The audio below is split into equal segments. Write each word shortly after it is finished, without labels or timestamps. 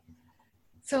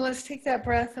So let's take that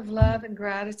breath of love and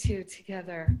gratitude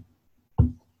together.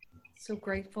 So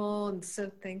grateful and so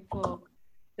thankful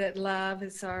that love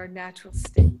is our natural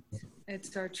state.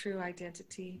 It's our true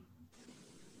identity.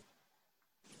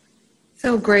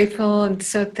 So grateful and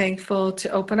so thankful to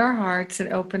open our hearts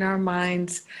and open our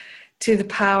minds to the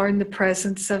power and the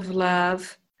presence of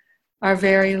love, our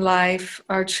very life,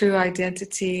 our true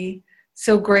identity.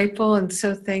 So grateful and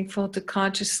so thankful to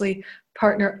consciously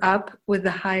partner up with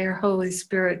the higher Holy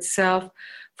Spirit self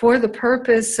for the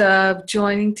purpose of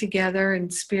joining together in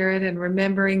spirit and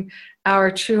remembering our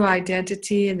true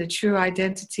identity and the true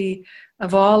identity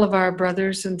of all of our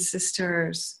brothers and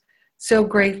sisters. So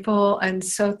grateful and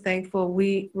so thankful.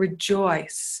 We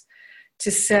rejoice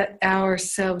to set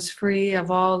ourselves free of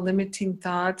all limiting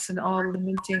thoughts and all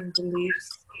limiting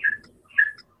beliefs.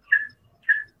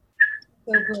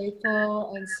 So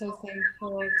grateful and so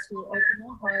thankful to open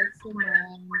our hearts and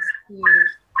minds to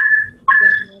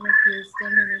dynamic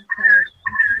wisdom and intelligence.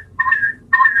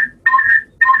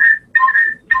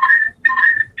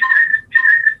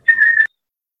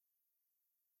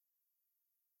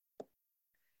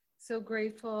 So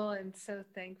grateful and so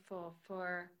thankful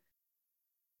for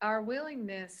our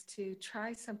willingness to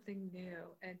try something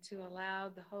new and to allow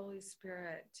the Holy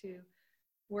Spirit to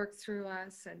work through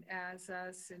us and as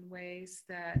us in ways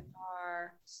that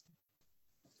are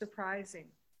surprising.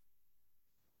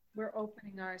 We're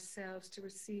opening ourselves to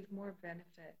receive more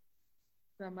benefit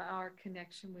from our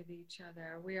connection with each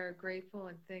other. We are grateful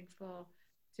and thankful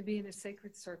to be in a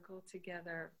sacred circle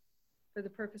together for the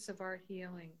purpose of our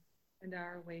healing and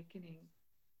our awakening.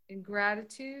 In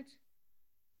gratitude,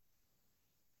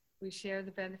 we share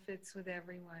the benefits with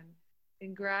everyone.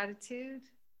 In gratitude,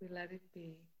 we let it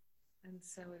be. And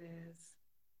so it is.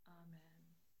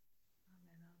 Amen.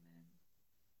 Amen.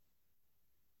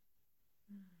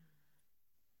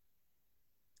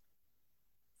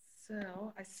 Amen.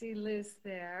 So I see Liz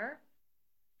there,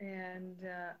 and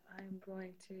I'm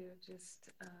going to just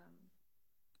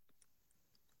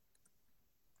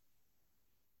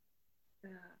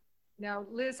now,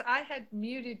 Liz, I had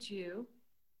muted you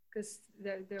because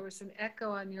there was an echo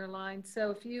on your line.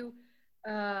 So if you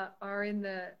are in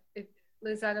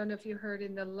Liz, I don't know if you heard,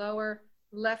 in the lower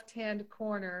left-hand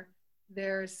corner,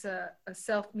 there's a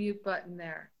self-mute button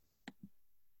there.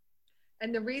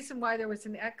 And the reason why there was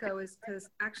an echo is because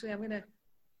actually I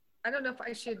don't know if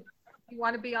I should, you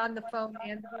want to be on the phone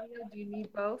and the video? Do you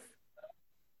need both?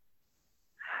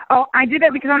 Oh, I did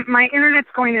that because my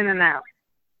internet's going in and out.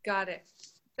 Got it.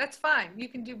 That's fine. You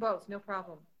can do both. No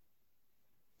problem.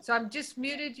 So I'm just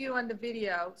muted you on the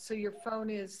video, so your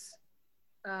phone is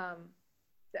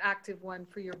the active one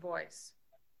for your voice.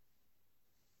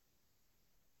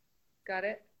 Got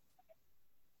it?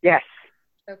 Yes.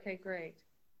 Okay, great.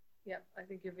 Yep, I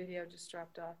think your video just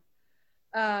dropped off.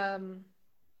 All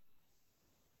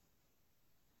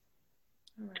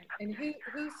right. And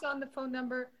who's on the phone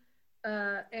number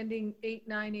ending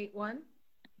 8981?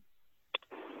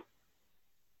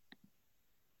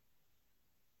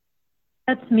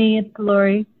 That's me. It's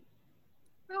Lori.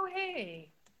 Oh, hey.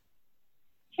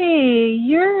 Hey,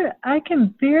 I can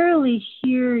barely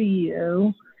hear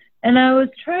you. And I was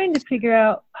trying to figure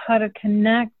out how to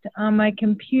connect on my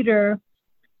computer,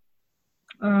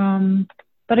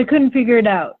 but I couldn't figure it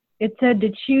out. It said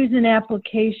to choose an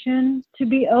application to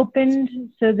be opened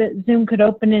so that Zoom could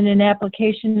open in an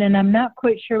application, and I'm not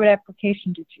quite sure what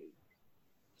application to choose.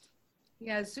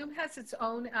 Yeah, Zoom has its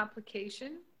own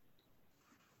application.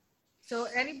 So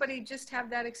anybody just have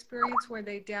that experience where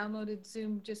they downloaded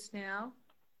Zoom just now?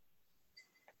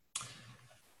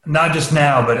 Not just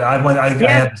now, but I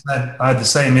had the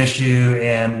same issue.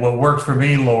 And what worked for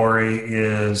me, Lori,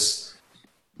 is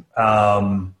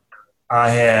I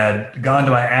had gone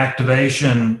to my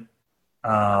activation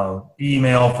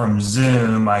email from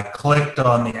Zoom. I clicked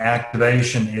on the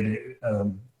activation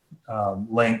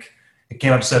link. It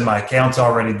came up, said my account's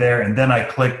already there, and then I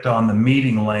clicked on the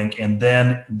meeting link, and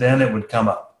then it would come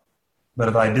up. But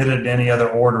if I did it in any other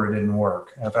order, it didn't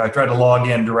work. If I tried to log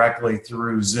in directly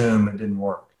through Zoom, it didn't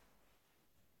work.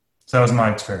 So that was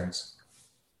my experience.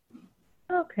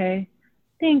 Okay,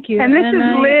 thank you. And this is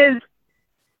Liz.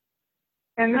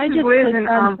 And this I is just Liz, clicked and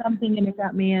on something and it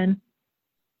got me in.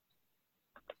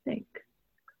 I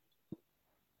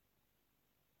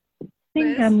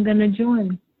think I'm gonna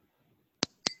join.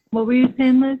 What were you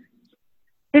saying, Liz?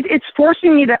 It's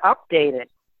forcing me to update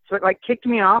it. So it like kicked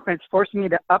me off, and it's forcing me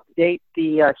to update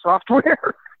the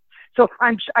software. So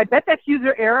I bet that's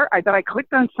user error. I bet I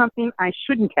clicked on something I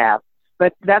shouldn't have.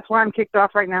 But that's why I'm kicked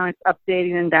off right now. It's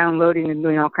updating and downloading and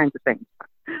doing all kinds of things.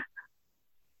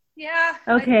 Yeah.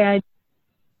 Okay.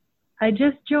 I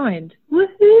just joined.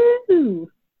 Woohoo!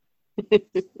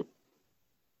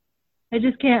 I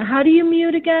just can't. How do you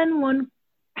mute again?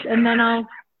 And then I'll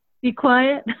be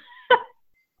quiet.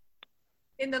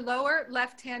 In the lower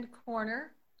left-hand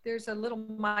corner, there's a little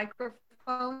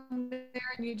microphone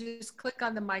there, and you just click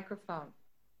on the microphone.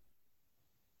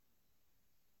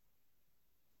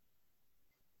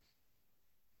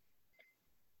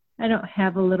 I don't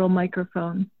have a little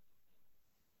microphone.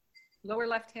 Lower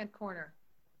left-hand corner.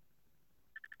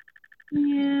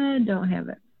 Yeah, I don't have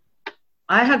it.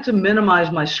 I had to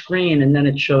minimize my screen and then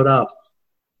it showed up.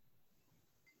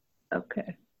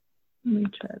 Okay, let me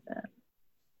try that.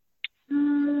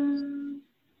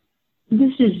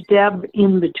 This is Deb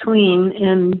in between,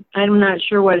 and I'm not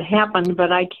sure what happened, but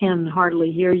I can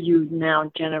hardly hear you now,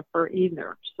 Jennifer,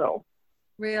 either. So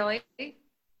Really?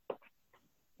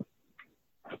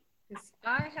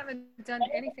 I haven't done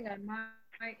anything on my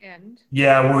end.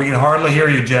 Yeah, well, we can hardly hear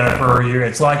you, Jennifer.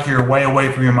 It's like you're way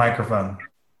away from your microphone.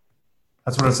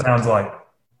 That's what it sounds like.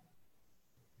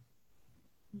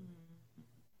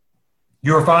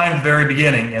 You were fine at the very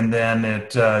beginning, and then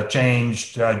it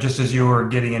changed just as you were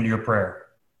getting into your prayer.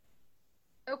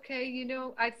 Okay, you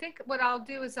know, I think what I'll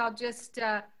do is I'll just,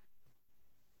 I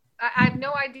have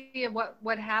no idea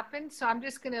what happened, so I'm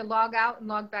just going to log out and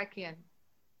log back in.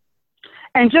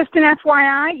 And just an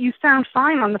FYI, you sound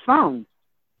fine on the phone.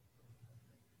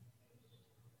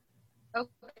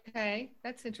 Okay,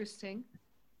 that's interesting.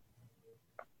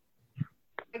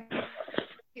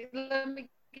 Let me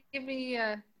give me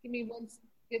one.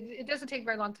 It doesn't take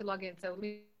very long to log in, so let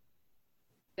me.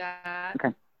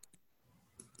 Okay.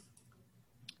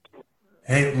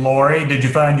 Hey, Lori, did you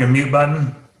find your mute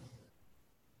button?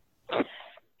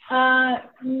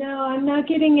 No, I'm not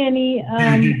getting any.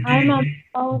 I'm on the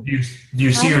phone. Do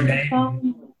you see your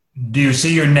name? Do you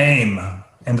see your name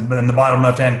in the bottom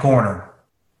left-hand corner?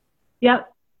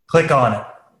 Yep, Click on it.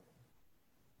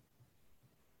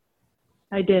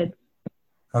 I did.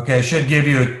 Okay, it should give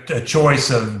you a choice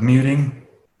of muting.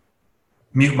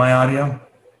 Mute my audio.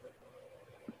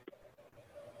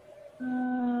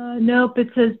 Nope, it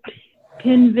says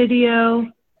pin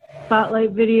video,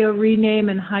 spotlight video, rename,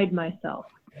 and hide myself.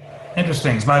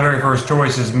 Interesting. It's my very first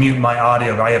choice is mute my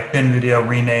audio. I have pin video,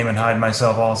 rename, and hide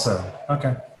myself also.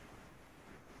 Okay.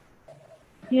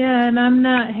 Yeah, and I'm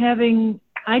not having,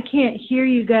 I can't hear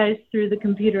you guys through the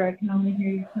computer. I can only hear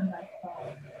you through my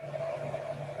phone.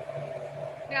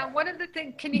 Now, one of the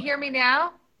things, can you hear me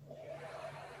now?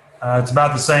 It's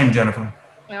about the same, Jennifer.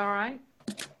 All right.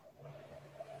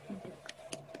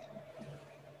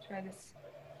 Try this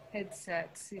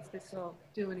headset, see if this will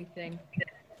do anything.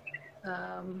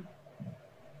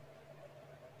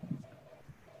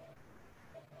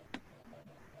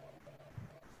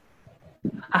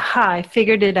 Aha, I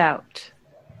figured it out.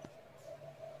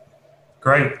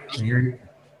 Great. I hear you.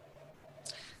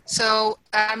 So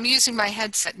I'm using my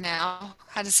headset now.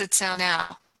 How does it sound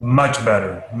now? Much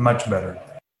better. Much better.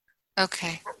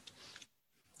 Okay.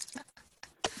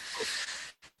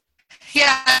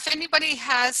 Yeah, if anybody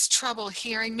has trouble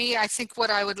hearing me, I think what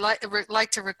I would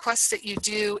like to request that you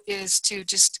do is to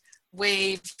just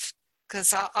wave,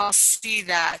 because I'll see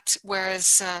that,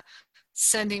 whereas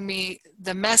sending me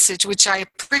the message, which I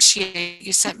appreciate.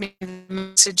 You sent me the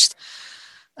message,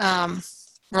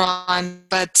 Ron,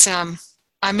 but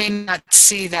I may not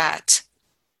see that.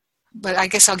 But I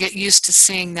guess I'll get used to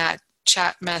seeing that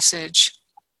chat message.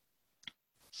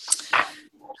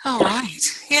 All right.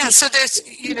 Yeah, so there's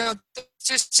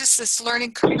just this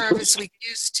learning curve as we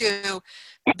used to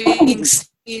being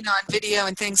seen on video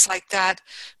and things like that.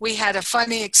 We had a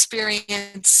funny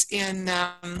experience in,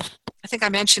 I think I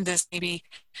mentioned this maybe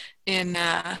in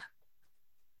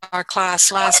our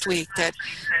class last week, that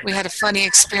we had a funny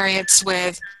experience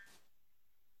with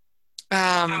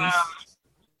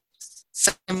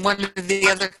so in one of the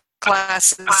other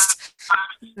classes,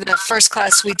 the first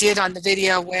class we did on the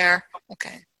video where,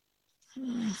 okay.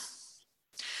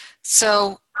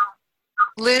 So,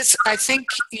 Liz, I think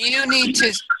you need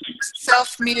to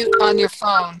self-mute on your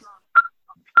phone.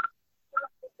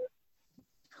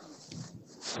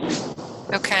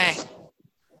 Okay.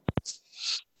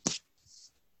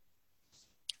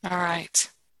 All right.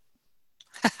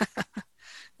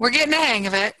 We're getting the hang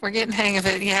of it. We're getting the hang of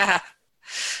it, yeah.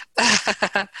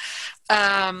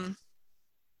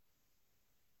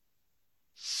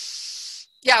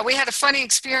 Yeah, we had a funny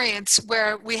experience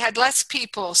where we had less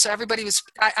people, so everybody was.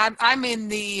 I'm in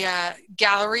the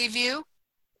gallery view,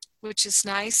 which is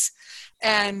nice,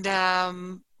 and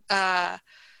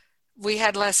we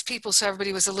had less people, so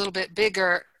everybody was a little bit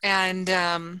bigger.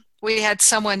 And we had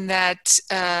someone that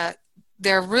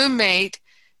their roommate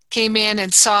came in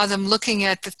and saw them looking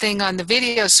at the thing on the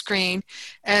video screen,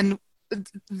 and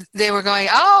they were going,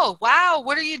 "Oh, wow,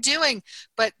 what are you doing?"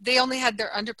 But they only had their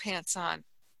underpants on.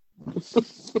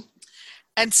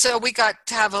 And so we got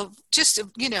to have a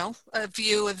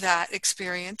view of that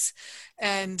experience,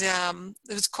 and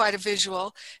it was quite a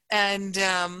visual. And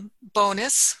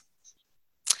bonus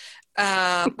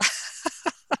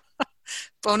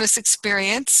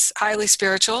experience, highly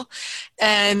spiritual.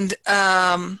 And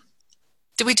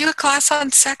did we do a class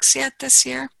on sex yet this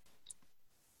year?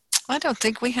 I don't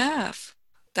think we have.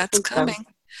 That's coming.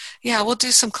 Yeah, we'll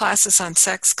do some classes on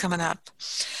sex coming up.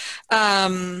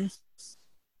 So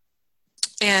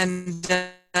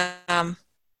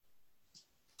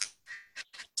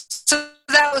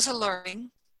that was a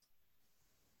learning.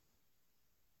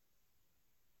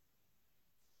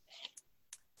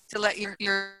 To let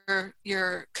your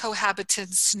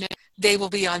cohabitants know they will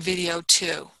be on video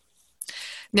too.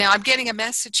 Now I'm getting a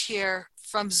message here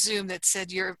from Zoom that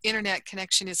said your internet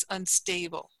connection is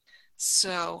unstable.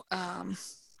 So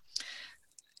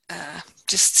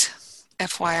just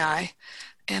FYI.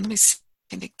 And let me see if I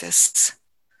can make this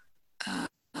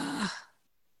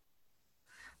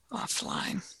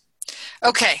offline.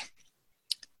 Okay.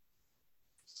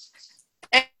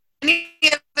 Any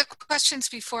other questions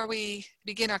before we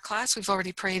begin our class? We've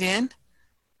already prayed in.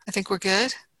 I think we're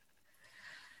good.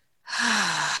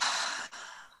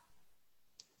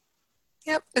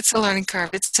 Yep, it's a learning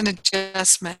curve. It's an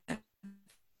adjustment.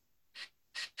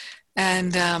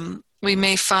 And we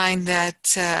may find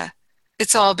that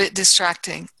it's all a bit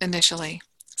distracting initially.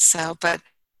 So, but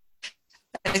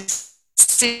I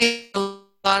see a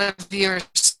lot of you are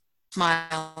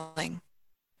smiling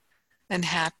and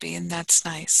happy, and that's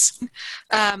nice.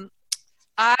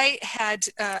 I had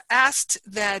asked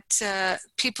that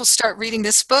people start reading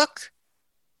this book.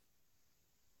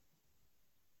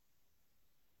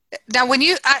 Now,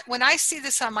 when I see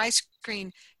this on my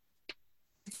screen,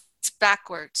 it's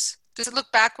backwards. Does it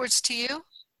look backwards to you?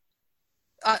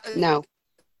 No.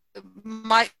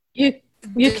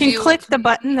 You can click the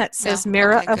button that says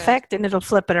mirror effect, and it'll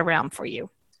flip it around for you.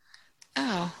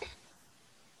 Oh.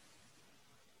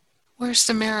 Where's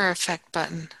the mirror effect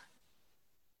button?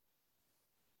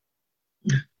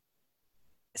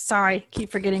 Sorry,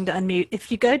 keep forgetting to unmute. If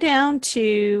you go down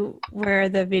to where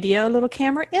the video little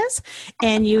camera is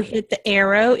and you hit the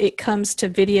arrow, it comes to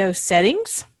video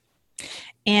settings.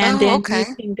 And then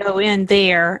you can go in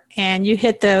there and you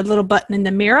hit the little button in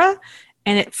the mirror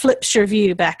and it flips your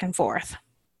view back and forth.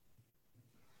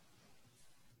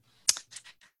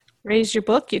 Raise your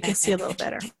book, you can see a little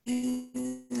better.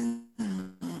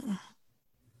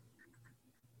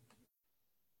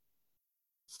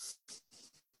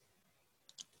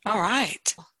 All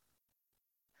right.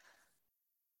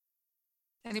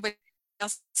 Anybody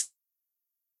else?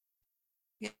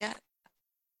 Yeah.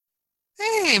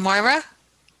 Hey, Moira.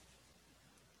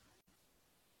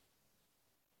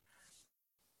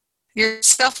 You're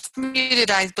self-muted,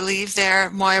 I believe,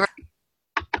 there, Moira.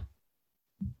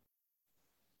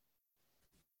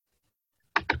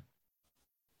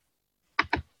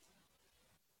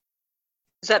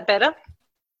 Is that better?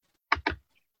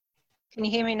 Can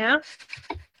you hear me now?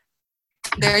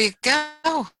 There you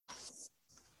go.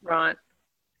 Right.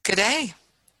 Good day.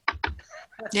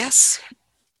 Yes.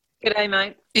 Good day,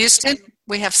 mate. Houston,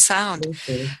 we have sound.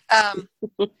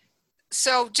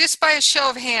 So just by a show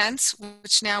of hands,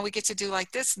 which now we get to do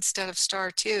like this instead of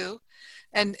star two,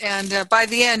 and by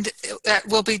the end,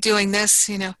 we'll be doing this,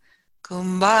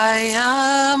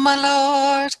 Kumbaya, my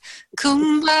Lord,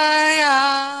 Kumbaya,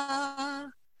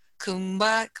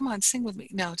 Kumbaya. Come on, sing with me.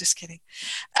 No, just kidding.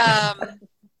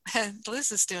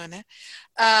 Liz is doing it.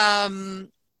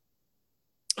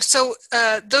 So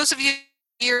those of you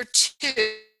year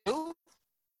two,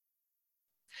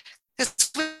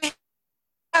 let's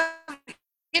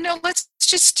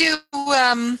just do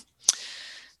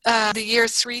the year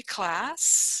three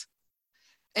class.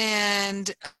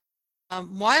 And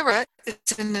Moira is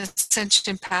in the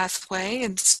Ascension Pathway,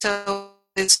 and so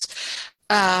is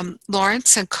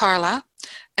Lawrence and Carla.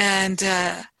 And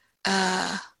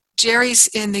Jerry's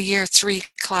in the year three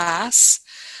class.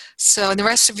 So, and the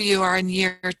rest of you are in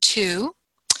year two.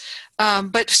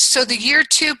 But so the year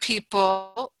two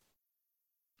people,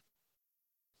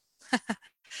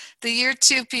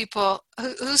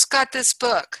 who's got this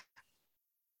book?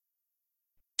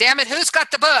 Damn it, who's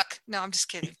got the book? No, I'm just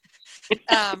kidding.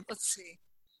 Let's see.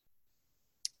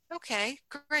 Okay,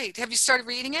 great. Have you started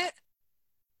reading it?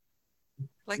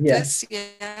 Like this?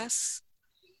 Yes.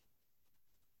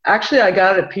 Actually, I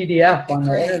got a PDF on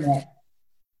the internet.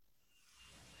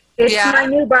 It's my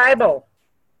new Bible.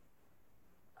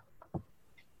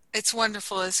 It's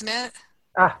wonderful, isn't it?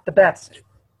 The best.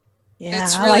 Yeah,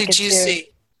 It's I really like it too. juicy.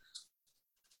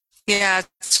 Yeah,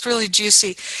 it's really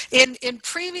juicy. In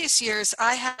previous years,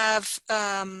 I have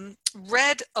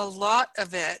read a lot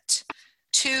of it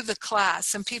to the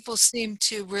class, and people seem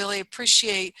to really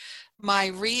appreciate my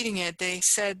reading it. They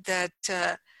said that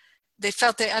they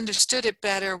felt they understood it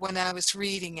better when I was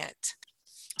reading it.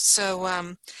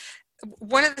 So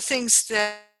one of the things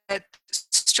that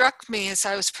struck me as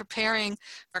I was preparing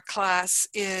our class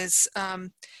is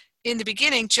in the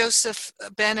beginning, Joseph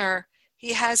Benner,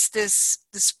 he has this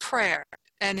prayer,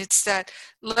 and it's that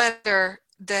letter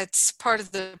that's part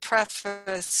of the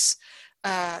preface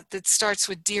that starts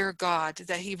with "Dear God"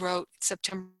 that he wrote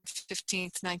September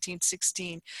 15th,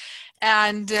 1916.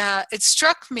 And it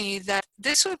struck me that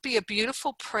this would be a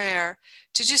beautiful prayer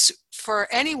to just for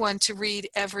anyone to read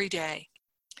every day.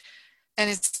 And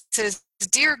it says,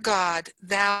 "Dear God,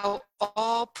 thou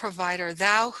all provider,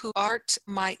 thou who art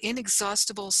my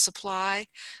inexhaustible supply,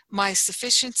 my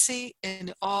sufficiency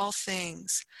in all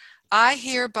things, I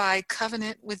hereby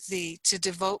covenant with thee to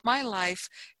devote my life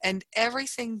and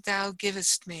everything thou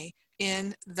givest me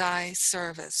in thy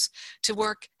service, to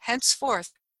work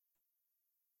henceforth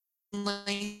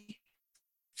only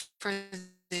for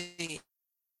thee,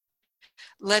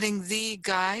 letting thee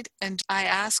guide, and I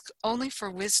ask only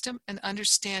for wisdom and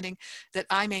understanding, that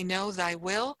I may know thy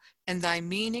will and thy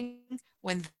meaning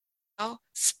when thou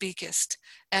speakest,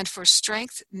 and for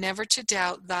strength never to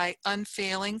doubt thy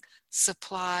unfailing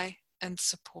supply and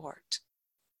support."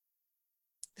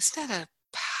 Isn't that a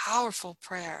powerful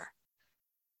prayer?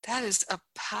 That is a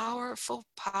powerful,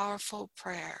 powerful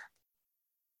prayer.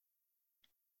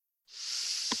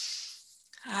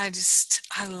 I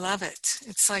love it.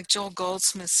 It's like Joel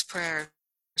Goldsmith's prayers.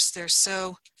 They're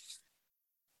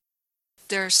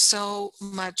there's so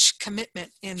much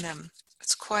commitment in them.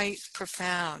 It's quite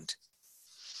profound.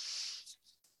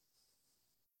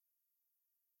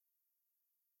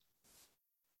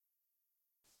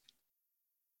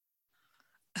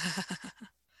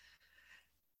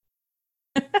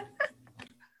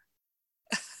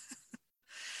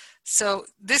 So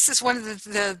this is one of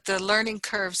the learning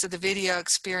curves of the video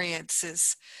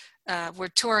experiences. We're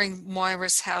touring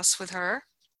Moira's house with her.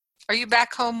 Are you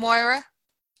back home, Moira?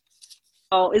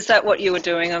 Oh, is that what you were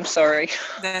doing? I'm sorry.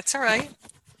 That's all right.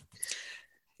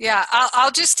 Yeah, I'll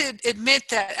just admit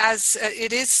that as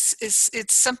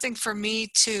it's something for me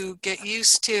to get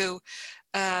used to.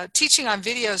 Teaching on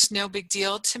video is no big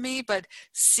deal to me, but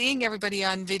seeing everybody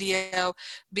on video,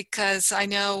 because I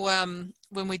know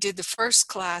when we did the first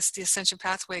class, the Ascension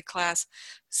Pathway class,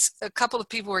 a couple of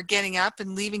people were getting up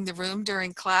and leaving the room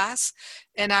during class,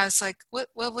 and I was like,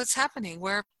 what's happening?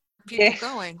 Where are people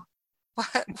going?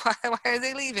 Why are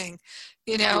they leaving?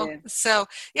 You know, so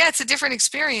yeah, it's a different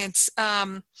experience.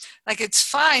 Like it's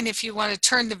fine if you want to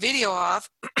turn the video off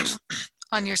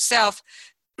on yourself,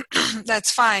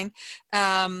 that's fine.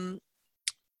 But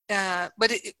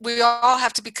we all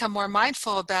have to become more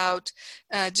mindful about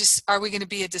just, are we going to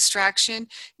be a distraction?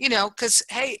 You know, because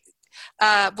hey,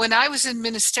 when I was in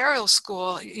ministerial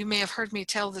school, you may have heard me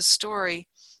tell this story.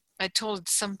 I told it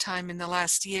sometime in the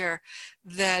last year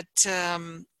that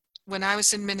when I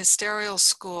was in ministerial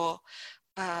school,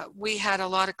 we had a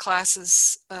lot of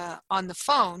classes on the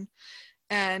phone,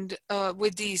 and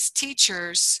with these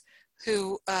teachers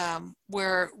who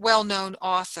were well-known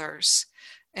authors.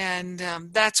 And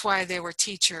that's why they were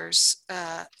teachers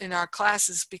in our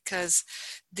classes, because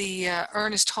the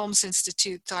Ernest Holmes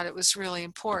Institute thought it was really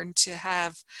important to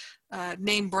have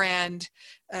name brand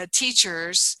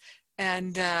teachers.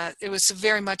 And it was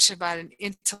very much about an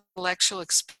intellectual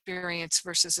experience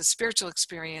versus a spiritual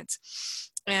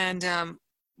experience. And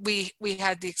we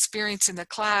had the experience in the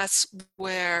class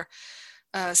where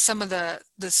some of the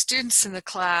students in the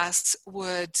class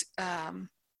would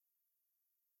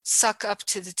suck up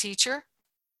to the teacher,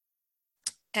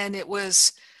 and it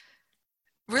was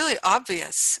really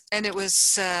obvious, and it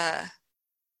was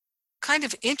kind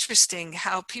of interesting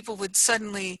how people would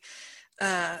suddenly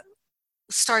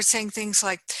start saying things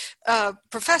like,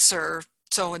 "Professor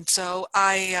so-and-so,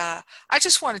 I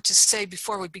just wanted to say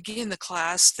before we begin the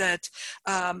class that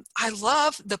I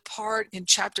love the part in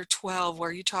chapter 12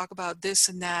 where you talk about this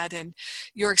and that, and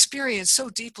your experience so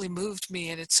deeply moved me,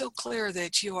 and it's so clear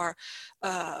that you are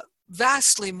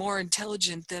vastly more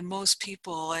intelligent than most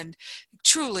people, and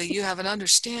truly you have an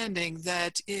understanding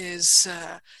that is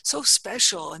so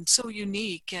special and so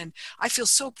unique, and I feel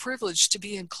so privileged to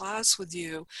be in class with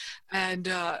you." And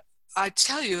I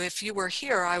tell you, if you were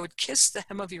here, I would kiss the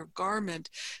hem of your garment,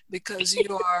 because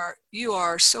you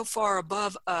are so far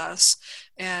above us,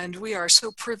 and we are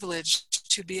so privileged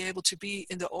to be able to be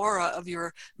in the aura of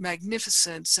your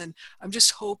magnificence. And I'm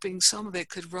just hoping some of it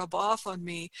could rub off on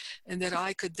me, and that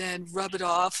I could then rub it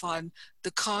off on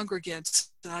the congregants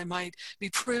that I might be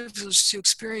privileged to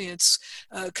experience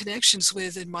connections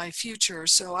with in my future.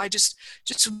 So I just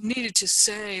needed to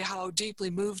say how deeply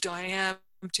moved I am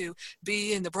to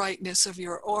be in the brightness of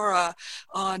your aura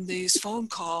on these phone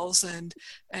calls, and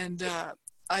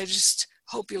I just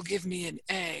hope you'll give me an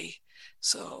A.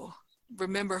 So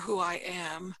remember who I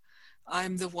am.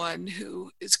 I'm the one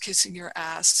who is kissing your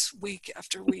ass week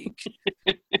after week,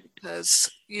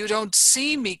 because you don't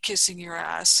see me kissing your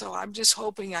ass. So I'm just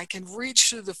hoping I can reach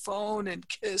through the phone and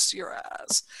kiss your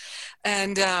ass.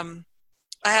 And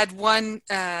I had one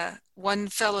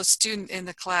fellow student in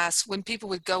the class. When people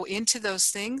would go into those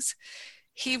things,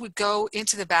 he would go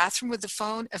into the bathroom with the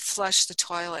phone and flush the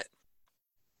toilet.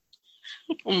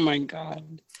 Oh my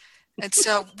God. And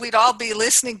so we'd all be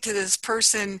listening to this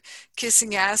person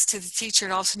kissing ass to the teacher,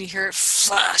 and all of a sudden you hear it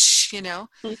flush, you know?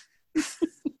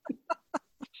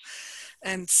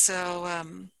 And so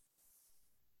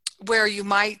where you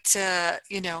might,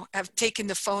 have taken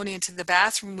the phone into the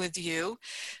bathroom with you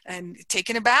and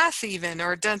taken a bath even,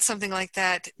 or done something like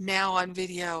that, now on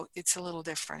video, it's a little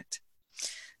different.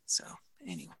 So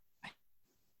anyway.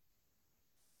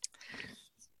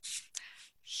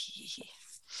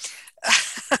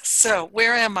 So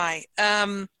where am I?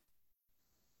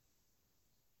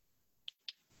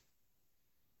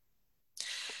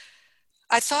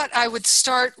 I thought I would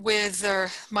start with,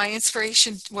 my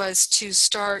inspiration was to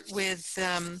start with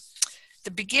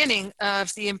the beginning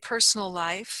of the Impersonal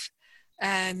Life.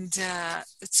 And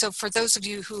so for those of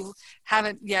you who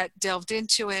haven't yet delved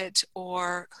into it,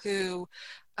 or who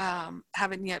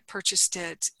haven't yet purchased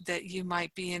it, that you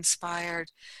might be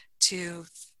inspired to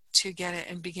get it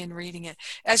and begin reading it.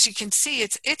 As you can see,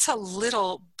 it's a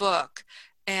little book,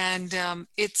 and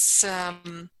it's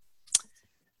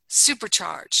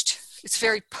supercharged. It's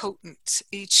very potent.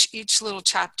 Each little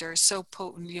chapter is so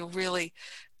potent, you'll really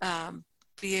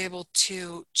be able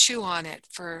to chew on it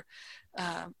for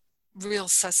real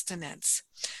sustenance.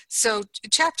 So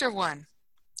chapter 1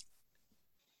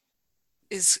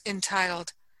 is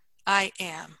entitled, I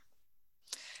Am.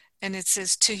 And it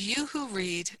says, to you who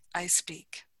read, I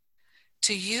speak.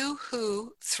 To you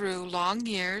who, through long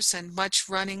years and much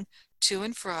running to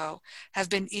and fro, have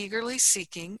been eagerly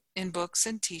seeking in books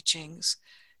and teachings,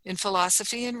 in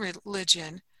philosophy and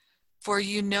religion, for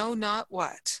you know not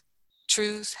what,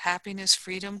 truth, happiness,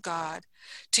 freedom, God,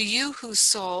 to you whose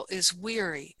soul is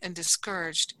weary and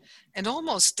discouraged and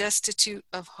almost destitute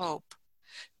of hope,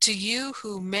 to you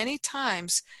who many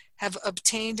times have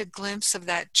obtained a glimpse of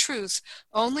that truth,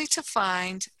 only to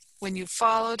find, when you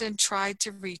followed and tried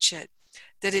to reach it,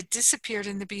 that it disappeared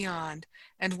in the beyond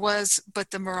and was but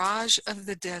the mirage of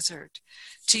the desert.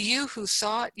 To you who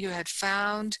thought you had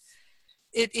found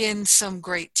it in some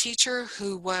great teacher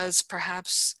who was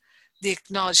perhaps the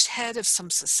acknowledged head of some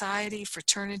society,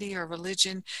 fraternity, or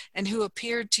religion, and who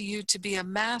appeared to you to be a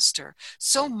master,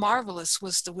 so marvelous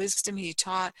was the wisdom he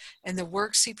taught and the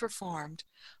works he performed,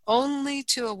 only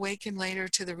to awaken later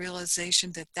to the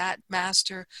realization that that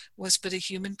master was but a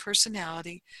human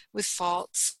personality with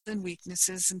faults and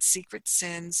weaknesses and secret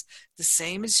sins, the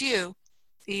same as you,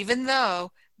 even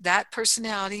though that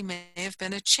personality may have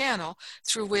been a channel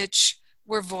through which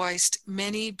were voiced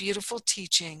many beautiful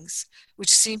teachings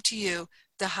which seem to you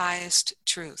the highest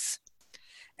truth.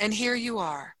 And here you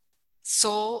are,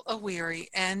 soul aweary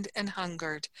and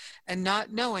hungered, and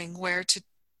not knowing where to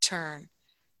turn.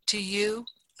 To you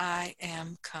I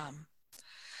am come.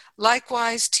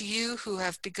 Likewise to you who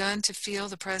have begun to feel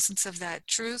the presence of that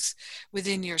truth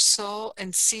within your soul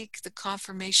and seek the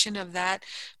confirmation of that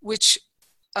which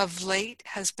of late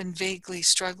has been vaguely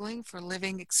struggling for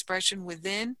living expression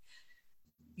within.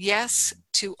 Yes,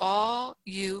 to all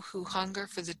you who hunger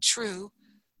for the true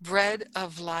bread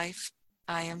of life,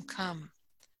 I am come.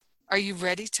 Are you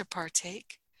ready to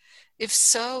partake? If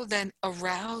so, then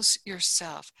arouse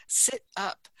yourself, sit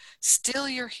up, still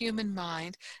your human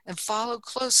mind, and follow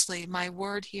closely my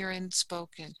word herein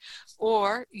spoken,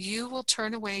 or you will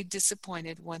turn away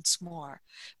disappointed once more,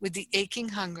 with the aching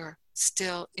hunger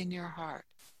still in your heart.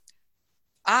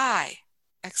 I,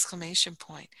 exclamation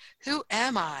point, who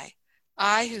am I?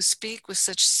 I who speak with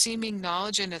such seeming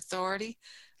knowledge and authority?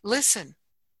 Listen,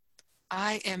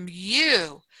 I am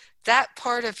you, that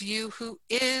part of you who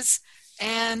is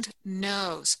and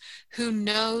knows, who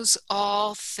knows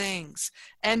all things,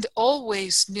 and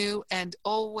always knew and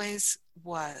always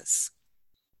was.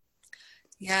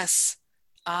 Yes,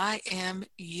 I am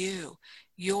you,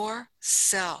 your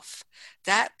self.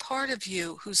 That part of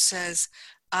you who says,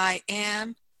 I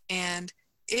am and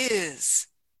is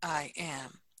I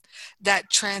am.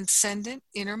 That transcendent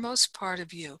innermost part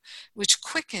of you, which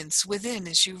quickens within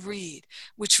as you read,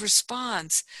 which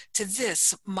responds to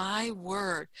this, my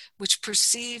word, which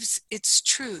perceives its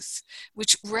truth,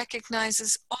 which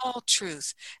recognizes all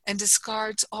truth and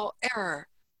discards all error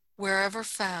wherever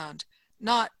found,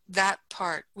 not that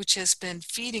part which has been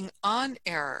feeding on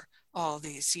error all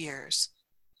these years.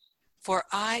 For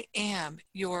I am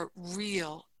your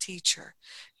real teacher,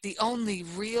 the only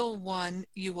real one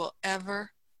you will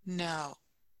ever know,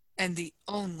 and the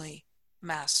only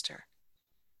master.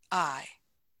 I,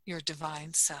 your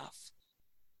divine self.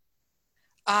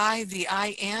 I, the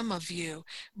I am of you,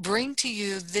 bring to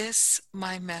you this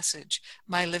my message,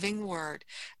 my living word,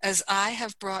 as I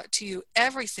have brought to you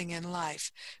everything in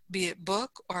life, be it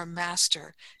book or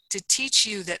master, to teach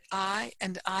you that I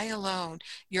and I alone,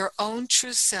 your own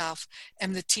true self,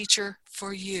 am the teacher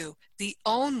for you, the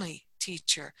only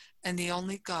teacher and the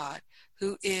only God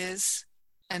who is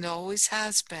and always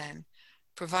has been,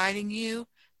 providing you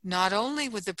not only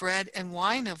with the bread and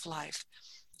wine of life,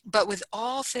 but with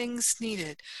all things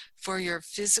needed for your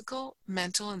physical,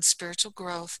 mental, and spiritual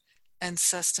growth and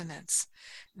sustenance.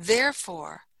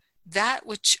 Therefore, that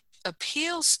which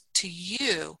appeals to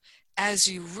you as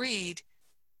you read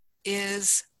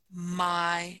is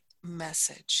my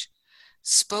message,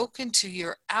 spoken to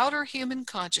your outer human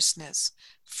consciousness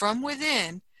from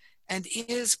within, and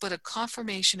is but a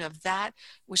confirmation of that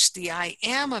which the I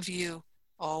am of you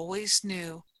always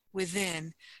knew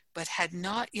within, but had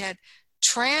not yet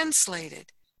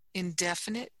translated in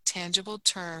definite, tangible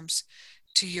terms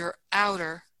to your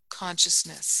outer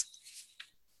consciousness.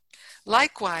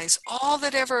 Likewise, all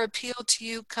that ever appealed to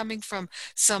you coming from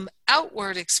some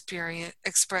outward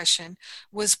expression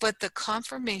was but the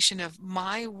confirmation of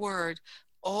my word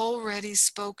already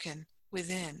spoken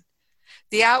within.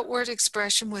 The outward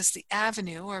expression was the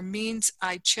avenue or means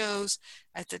I chose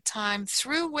at the time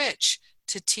through which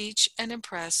to teach and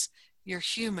impress your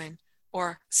human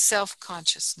or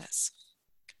self-consciousness.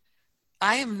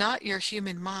 I am not your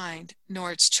human mind,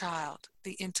 nor its child,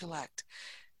 the intellect.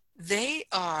 They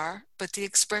are but the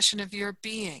expression of your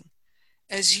being,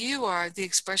 as you are the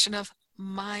expression of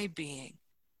my being.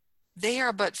 They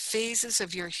are but phases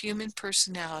of your human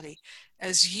personality,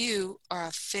 as you are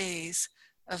a phase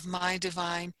of my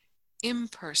divine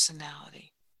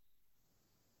impersonality.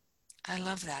 I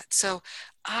love that. So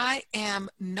I am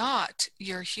not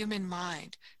your human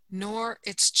mind, nor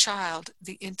its child,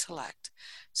 the intellect.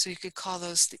 So you could call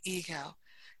those the ego.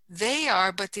 They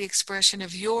are but the expression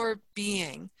of your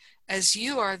being, as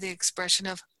you are the expression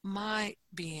of my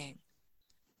being.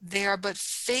 They are but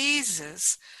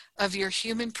phases of your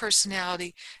human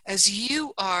personality, as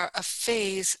you are a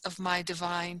phase of my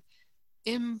divine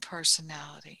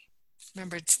impersonality.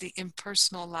 Remember, it's the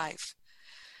impersonal life.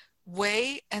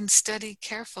 Weigh and study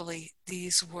carefully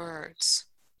these words.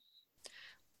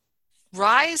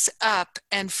 Rise up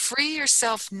and free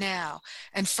yourself now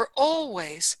and for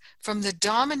always from the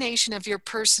domination of your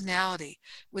personality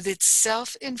with its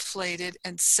self-inflated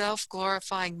and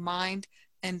self-glorifying mind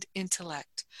and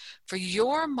intellect. For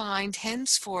your mind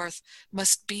henceforth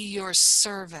must be your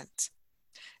servant,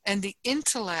 and the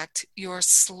intellect your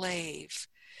slave,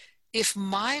 if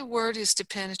my word is to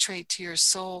penetrate to your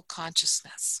soul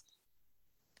consciousness.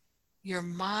 Your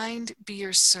mind be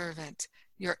your servant,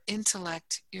 your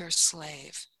intellect your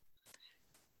slave.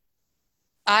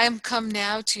 I am come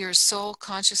now to your soul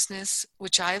consciousness,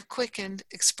 which I have quickened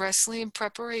expressly in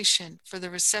preparation for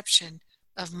the reception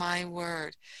of my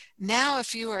word. Now,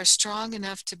 if you are strong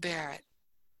enough to bear it,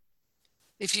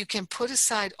 if you can put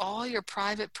aside all your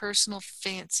private personal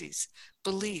fancies,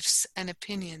 beliefs, and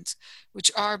opinions,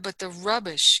 which are but the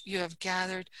rubbish you have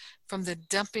gathered from the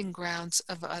dumping grounds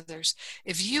of others,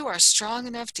 if you are strong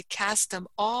enough to cast them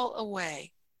all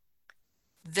away,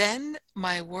 then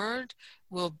my word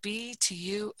will be to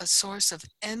you a source of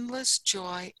endless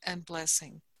joy and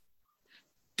blessing.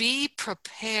 Be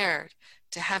prepared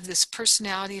to have this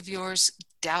personality of yours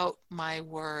doubt my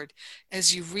word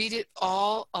as you read it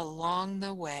all along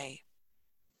the way.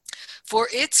 For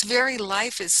its very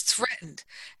life is threatened,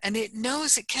 and it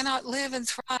knows it cannot live and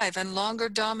thrive and longer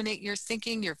dominate your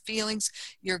thinking, your feelings,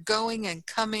 your going and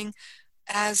coming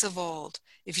as of old.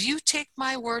 If you take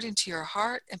my word into your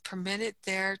heart and permit it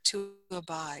there to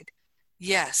abide,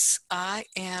 yes, I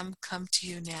am come to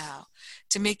you now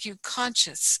to make you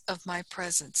conscious of my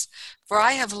presence. For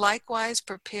I have likewise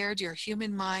prepared your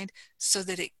human mind so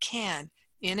that it can,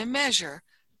 in a measure,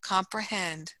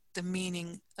 comprehend the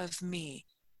meaning of me.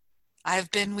 I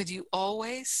have been with you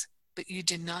always, but you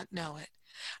did not know it.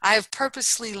 I have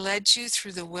purposely led you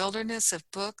through the wilderness of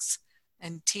books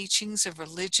and teachings of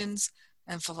religions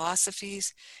and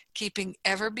philosophies, keeping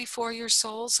ever before your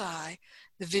soul's eye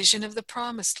the vision of the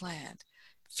promised land,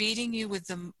 feeding you with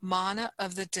the manna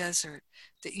of the desert,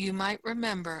 that you might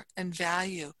remember and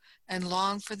value and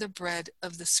long for the bread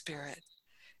of the Spirit.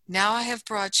 Now I have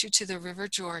brought you to the river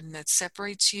Jordan that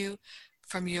separates you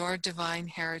from your divine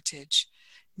heritage.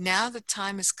 Now the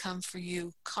time has come for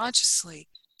you consciously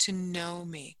to know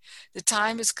me. The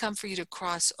time has come for you to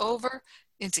cross over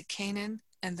into Canaan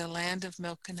and the land of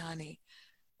milk and honey.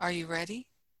 Are you ready?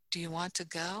 Do you want to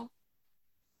go?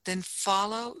 Then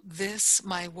follow this,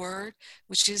 my word,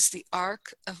 which is the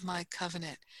ark of my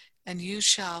covenant, and you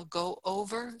shall go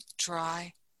over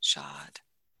dry shod.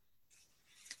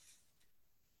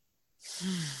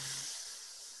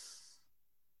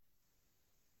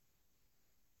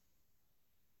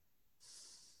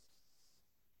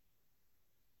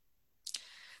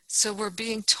 So we're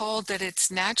being told that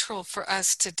it's natural for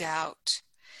us to doubt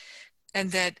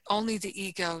and that only the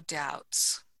ego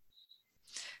doubts.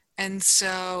 And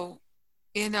so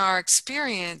in our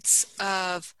experience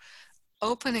of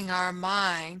opening our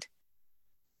mind,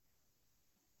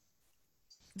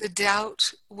 the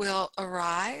doubt will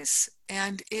arise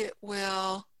and it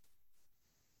will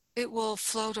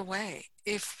float away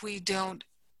if we don't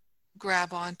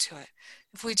grab onto it.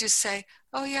 If we just say,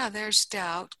 oh yeah, there's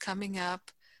doubt coming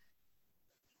up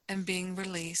and being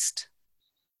released.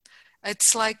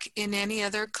 It's like in any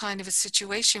other kind of a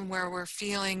situation where we're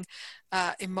feeling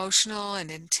emotional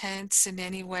and intense in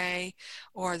any way,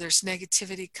 or there's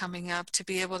negativity coming up, to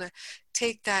be able to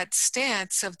take that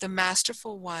stance of the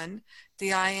masterful one,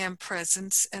 the I am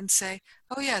presence, and say,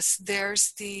 oh yes,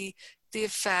 there's the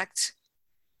effect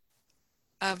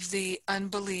of the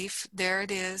unbelief. There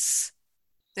it is.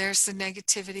 There's the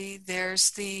negativity.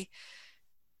 There's the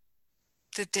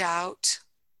doubt.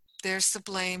 There's the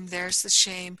blame, there's the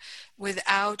shame,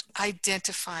 without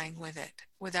identifying with it,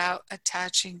 without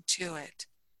attaching to it.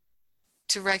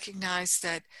 To recognize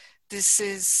that this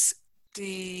is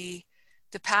the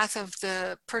path of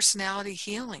the personality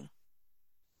healing.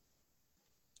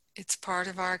 It's part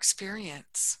of our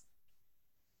experience.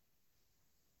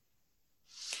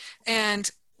 And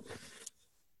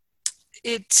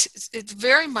it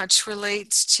very much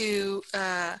relates to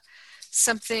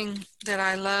something that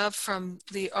I love from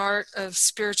the art of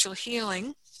spiritual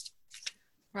healing,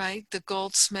 right? The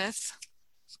Goldsmith.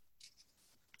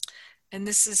 And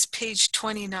this is page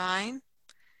 29.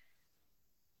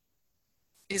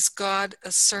 Is God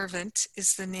a Servant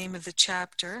is the name of the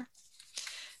chapter.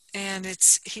 And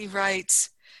he writes,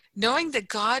 knowing that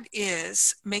God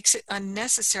is makes it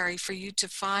unnecessary for you to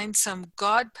find some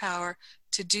God power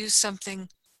to do something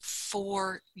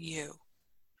for you.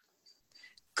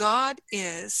 God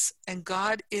is, and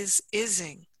God is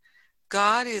ising.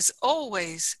 God is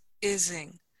always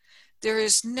ising. There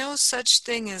is no such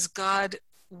thing as God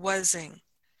wasing.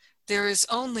 There is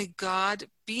only God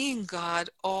being God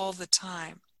all the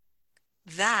time.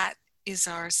 That is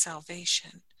our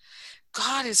salvation.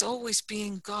 God is always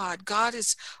being God. God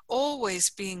is always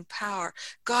being power.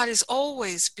 God is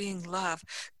always being love.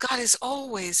 God is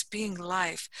always being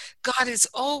life. God is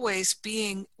always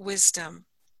being wisdom.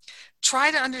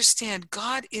 Try to understand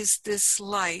God is this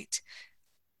light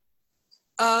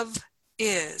of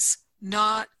is,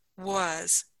 not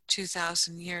was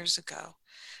 2,000 years ago,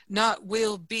 not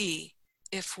will be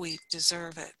if we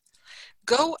deserve it.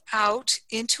 Go out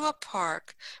into a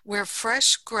park where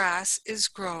fresh grass is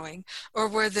growing, or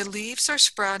where the leaves are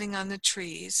sprouting on the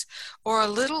trees, or a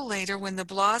little later when the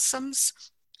blossoms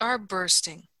are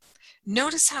bursting.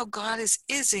 Notice how God is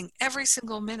ising every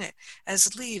single minute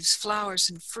as leaves,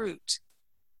 flowers, and fruit.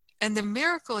 And the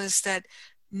miracle is that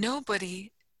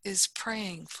nobody is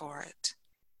praying for it.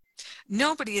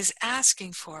 Nobody is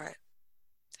asking for it.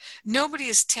 Nobody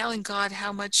is telling God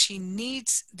how much he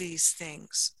needs these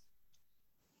things.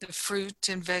 The fruit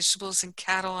and vegetables and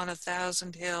cattle on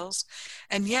 1,000 hills.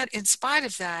 And yet, in spite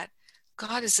of that,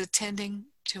 God is attending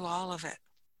to all of it.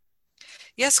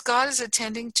 Yes, God is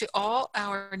attending to all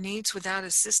our needs without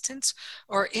assistance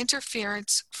or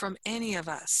interference from any of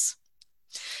us.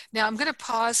 Now, I'm going to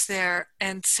pause there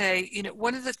and say,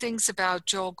 one of the things about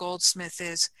Joel Goldsmith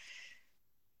is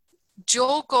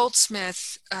Joel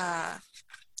Goldsmith,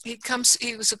 he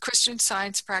was a Christian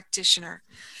Science practitioner.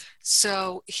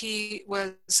 So he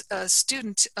was a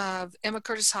student of Emma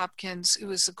Curtis Hopkins, who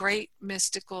was a great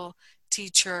mystical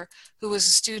teacher, who was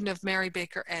a student of Mary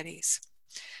Baker Eddy's.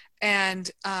 And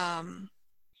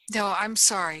No, I'm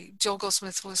sorry. Joel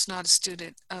Goldsmith was not a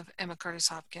student of Emma Curtis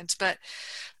Hopkins, but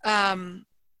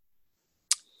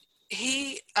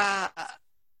he,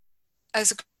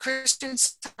 as a Christian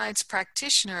Science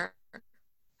practitioner,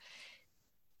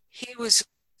 he was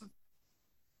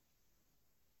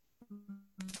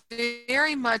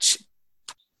very much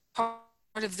part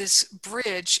of this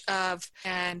bridge of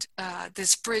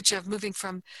moving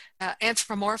from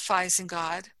anthropomorphizing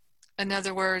God, in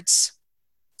other words,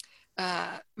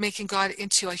 making God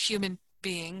into a human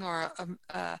being or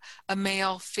a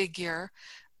male figure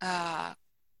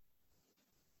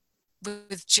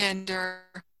with gender,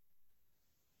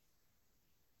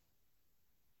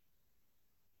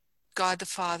 God the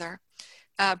Father,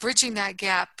 bridging that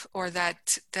gap or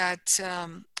that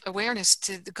awareness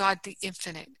to the God the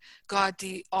infinite, God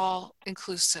the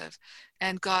all-inclusive,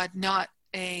 and God not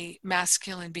a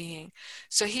masculine being.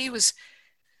 So he was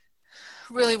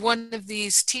really one of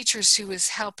these teachers who was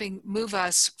helping move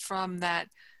us from that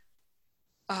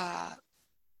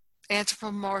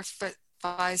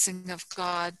anthropomorphizing of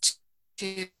God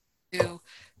to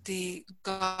the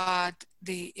God,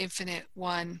 the infinite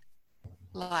one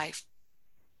life,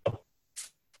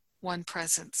 one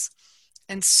presence.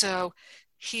 And so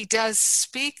he does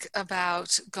speak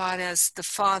about God as the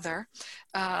Father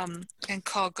and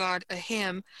call God a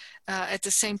him. At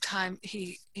the same time,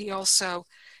 he also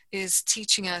is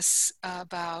teaching us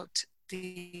about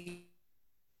the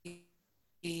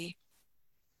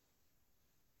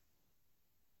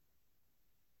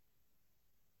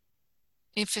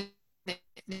infinite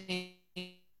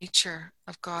nature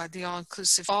of God, the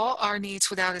all-inclusive, all our needs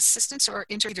without assistance or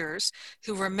intermediaries,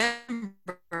 who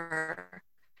remember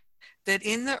that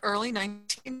in the early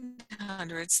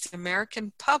 1900s, the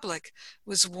American public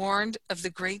was warned of the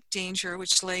great danger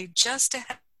which lay just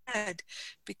ahead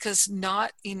because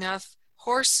not enough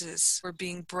horses were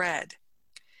being bred.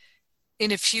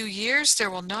 In a few years,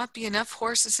 there will not be enough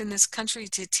horses in this country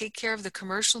to take care of the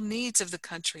commercial needs of the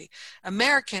country.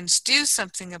 Americans, do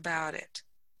something about it.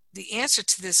 The answer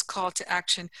to this call to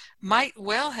action might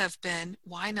well have been,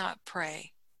 why not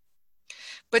pray?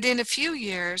 But in a few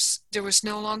years, there was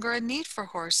no longer a need for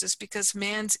horses because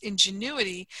man's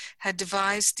ingenuity had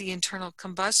devised the internal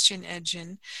combustion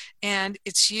engine, and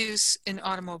its use in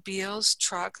automobiles,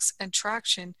 trucks, and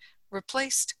traction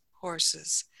replaced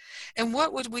horses. And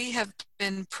what would we have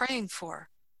been praying for?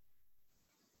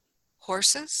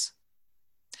 Horses?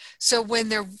 So when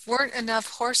there weren't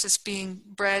enough horses being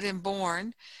bred and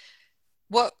born,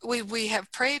 what we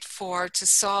have prayed for to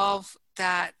solve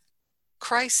that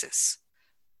crisis?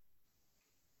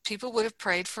 People would have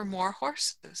prayed for more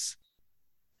horses.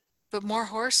 But more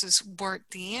horses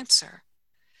weren't the answer.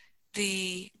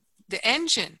 The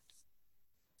engine,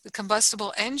 the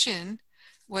combustible engine,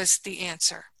 was the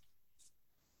answer.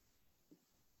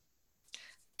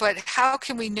 But how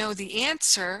can we know the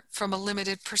answer from a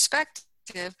limited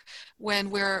perspective when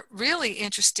we're really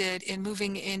interested in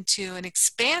moving into an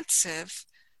expansive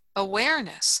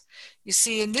awareness? You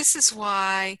see, and this is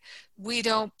why we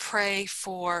don't pray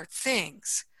for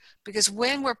things. Because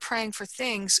when we're praying for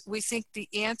things, we think the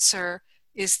answer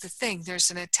is the thing. There's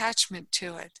an attachment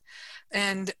to it.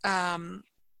 And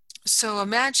so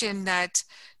imagine that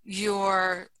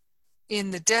you're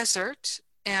in the desert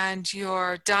and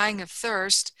you're dying of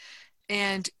thirst,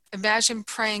 and imagine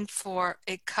praying for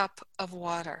a cup of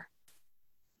water.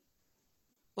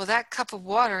 Well, that cup of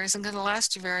water isn't going to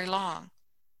last you very long.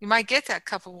 You might get that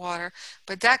cup of water,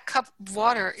 but that cup of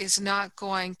water is not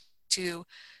going to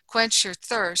quench your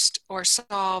thirst or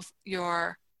solve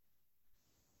your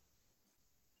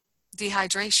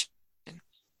dehydration.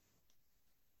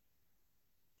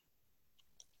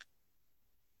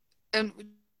 And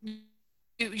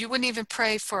you wouldn't even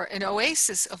pray for an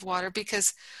oasis of water,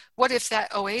 because what if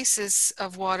that oasis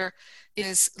of water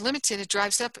is limited? It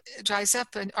dries up,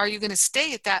 and are you going to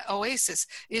stay at that oasis?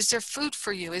 Is there food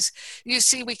for you? You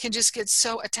see, we can just get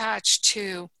so attached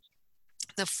to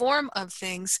the form of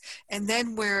things, and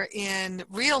then we're in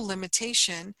real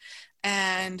limitation,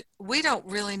 and we don't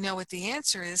really know what the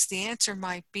answer is. The answer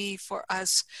might be for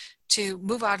us to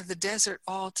move out of the desert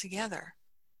altogether.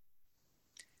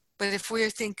 But if we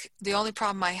think the only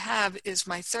problem I have is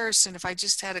my thirst, and if I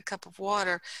just had a cup of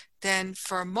water, then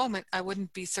for a moment I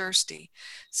wouldn't be thirsty.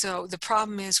 So the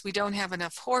problem is we don't have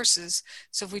enough horses.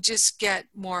 So if we just get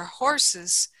more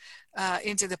horses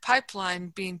into the pipeline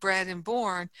being bred and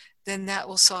born, then that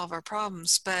will solve our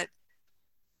problems. But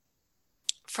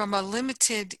from a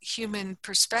limited human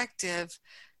perspective,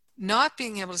 not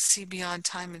being able to see beyond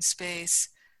time and space,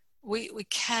 we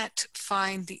can't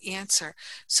find the answer.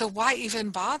 So why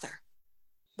even bother?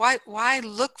 Why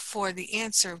look for the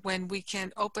answer when we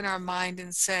can open our mind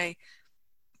and say,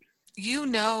 you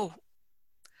know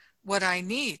what I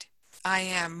need. I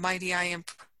am mighty, I am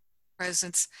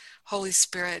presence, Holy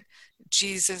Spirit,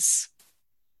 Jesus,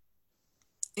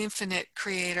 infinite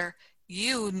creator.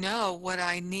 You know what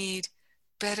I need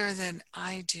better than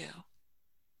I do.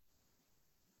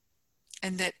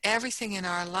 And that everything in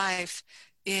our life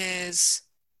is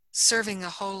serving a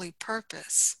holy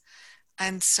purpose.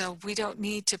 And so we don't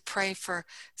need to pray for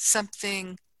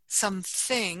something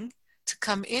to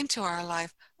come into our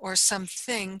life or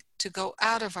something to go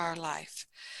out of our life.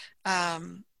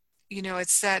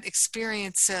 It's that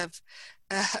experience of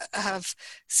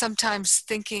sometimes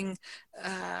thinking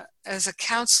as a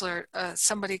counselor,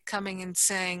 somebody coming and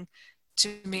saying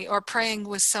to me, or praying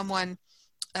with someone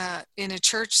in a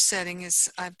church setting,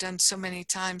 as I've done so many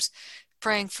times,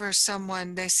 praying for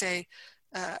someone, they say,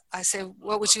 I say,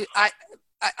 what would you,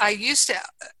 I used to,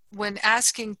 when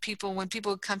people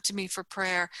would come to me for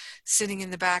prayer, sitting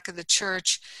in the back of the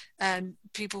church, and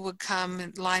people would come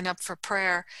and line up for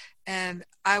prayer, and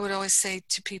I would always say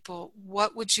to people,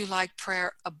 what would you like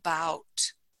prayer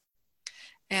about?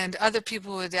 And other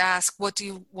people would ask, what do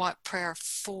you want prayer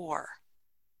for?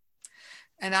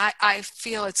 And I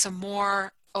feel it's a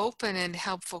more open and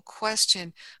helpful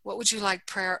question. What would you like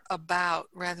prayer about,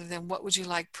 rather than what would you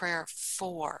like prayer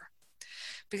for?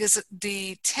 Because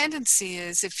the tendency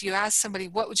is, if you ask somebody,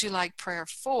 what would you like prayer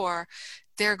for?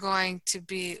 They're going to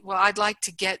be, well, I'd like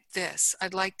to get this.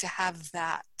 I'd like to have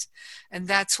that. And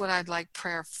that's what I'd like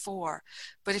prayer for.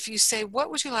 But if you say,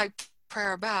 what would you like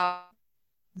prayer about?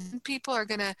 Then people are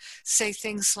going to say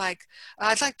things like,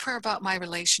 I'd like prayer about my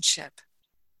relationship,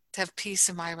 to have peace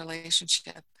in my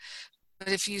relationship. But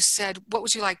if you said, what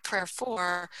would you like prayer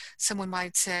for? Someone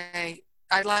might say,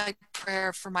 I'd like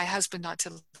prayer for my husband not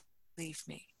to leave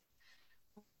me,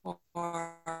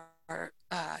 or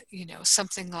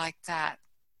something like that,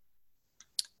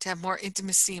 to have more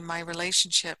intimacy in my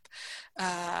relationship,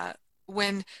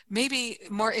 when maybe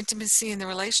more intimacy in the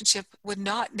relationship would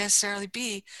not necessarily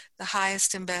be the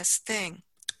highest and best thing.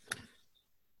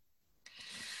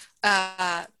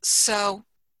 So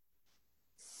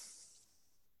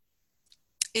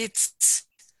it's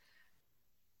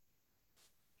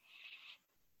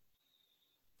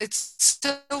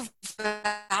so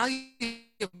valuable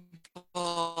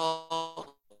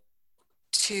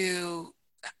to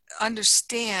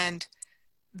understand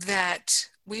that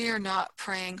we are not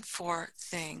praying for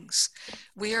things.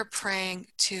 We are praying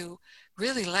to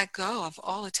really let go of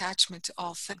all attachment to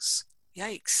all things.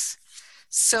 Yikes.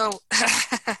 So,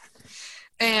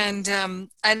 and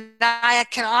I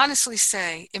can honestly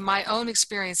say, in my own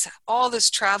experience, all this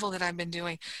travel that I've been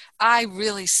doing, I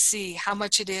really see how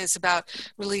much it is about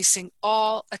releasing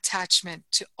all attachment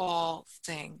to all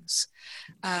things.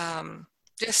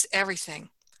 Just everything,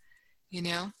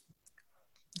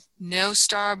 No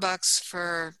Starbucks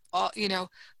for all,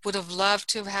 would have loved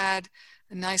to have had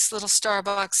a nice little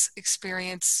Starbucks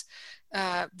experience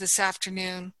this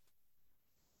afternoon.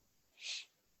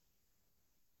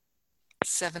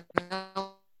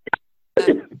 7-Eleven.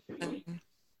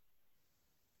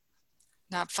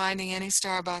 Not finding any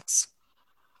Starbucks.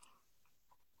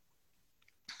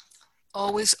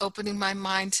 Always opening my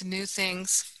mind to new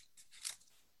things.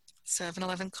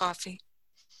 7-Eleven coffee.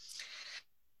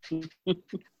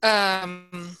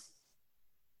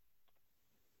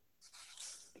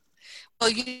 Well,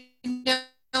 you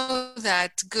know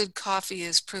that good coffee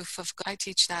is proof of God. I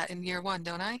teach that in year 1,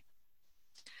 don't I?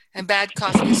 And bad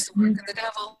coffee is the work of the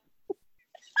devil.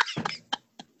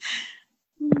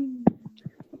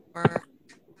 Work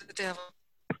of the devil.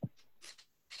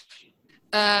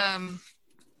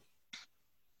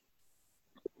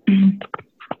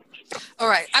 All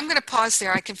right, I'm going to pause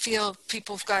there. I can feel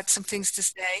people have got some things to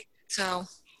say. So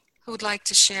who would like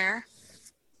to share?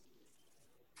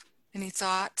 Any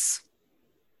thoughts?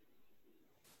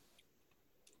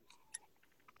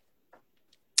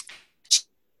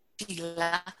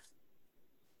 Sheila.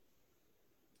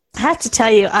 I have to tell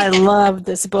you, I love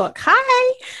this book.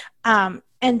 Hi.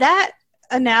 And that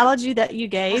analogy that you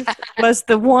gave was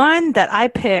the one that I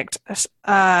picked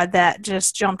that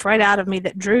just jumped right out of me,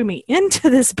 that drew me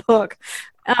into this book.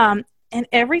 And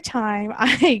every time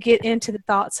I get into the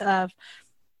thoughts of,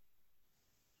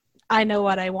 I know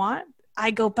what I want,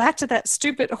 I go back to that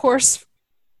stupid horse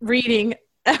reading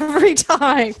every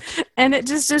time, and it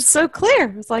just is so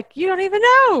clear. It's like, you don't even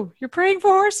know you're praying for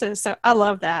horses. So I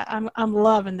love that. I'm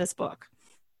loving this book.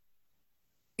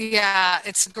 Yeah,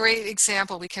 it's a great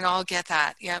example. We can all get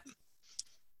that. Yep.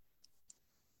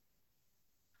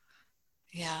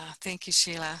 Yeah, thank you,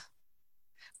 Sheila.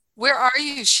 Where are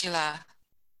you, Sheila?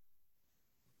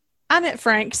 I'm at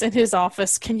Frank's in his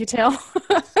office. Can you tell?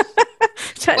 Well,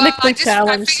 Technically I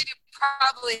challenged. figured you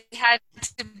probably had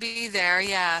to be there.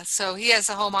 Yeah. So he has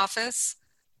a home office.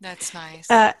 That's nice.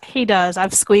 He does.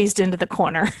 I've squeezed into the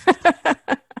corner.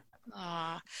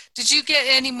 Did you get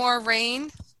any more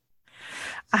rain?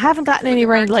 I haven't gotten any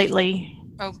rain lately.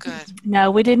 Oh, good.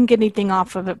 No, we didn't get anything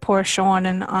off of it. Poor Sean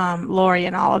and Lori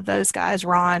and all of those guys.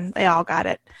 Ron, they all got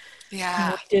it.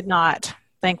 Yeah. We did not,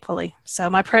 thankfully. So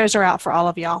my prayers are out for all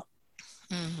of y'all.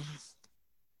 Mm-hmm.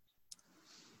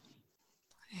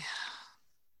 Yeah.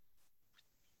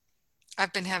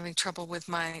 I've been having trouble with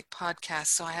my podcast,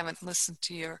 so I haven't listened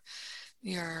to your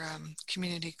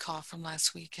community call from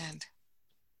last weekend.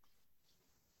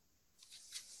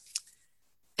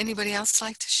 Anybody else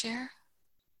like to share?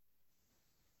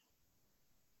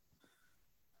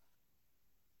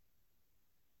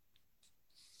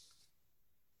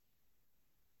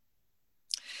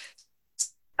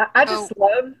 I just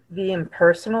love the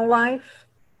Impersonal Life.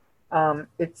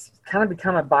 It's kind of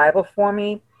become a Bible for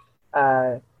me.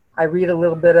 I read a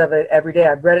little bit of it every day.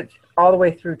 I've read it all the way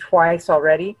through twice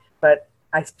already, but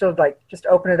I still just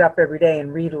open it up every day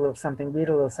and read a little something,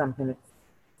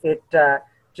 It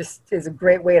just is a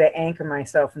great way to anchor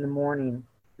myself in the morning,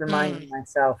 reminding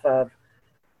myself of,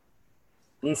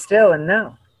 be still and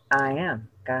know I am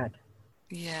God.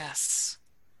 Yes.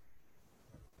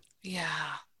 Yeah.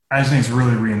 I just think it's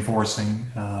really reinforcing.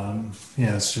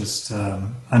 It's just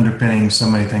underpinning so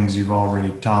many things you've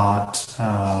already taught.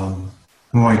 I'm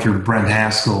going through Brent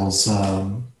Haskell's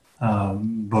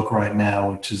book right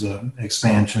now, which is an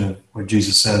expansion of what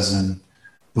Jesus says in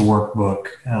the workbook,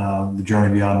 The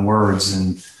Journey Beyond Words.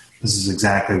 And this is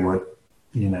exactly what,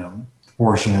 the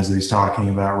portion is that he's talking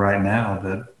about right now,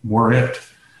 that we're it.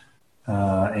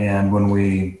 And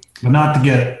but not to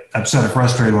get upset or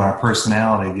frustrated when our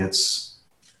personality gets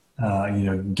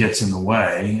in the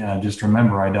way. Just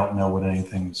remember, I don't know what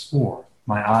anything's for.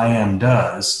 My I am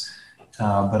does,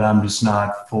 but I'm just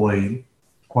not fully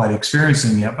quite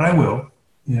experiencing yet, but I will.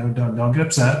 Don't get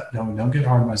upset. Don't get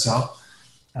hard on myself.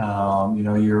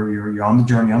 You're on the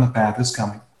journey, on the path, it's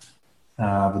coming.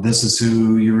 But this is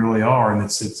who you really are. And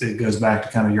it goes back to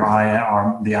kind of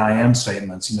the I am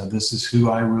statements. This is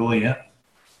who I really am.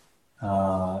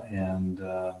 I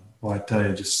tell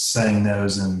you, just saying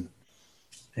those and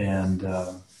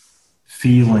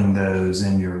feeling those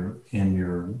in your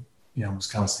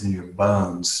almost constantly in your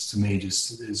bones, to me,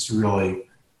 just is really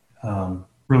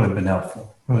been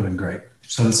helpful, really been great.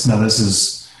 So this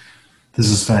is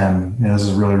fun. This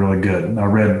is really, really good. I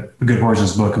read a good portion of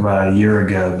this book about a year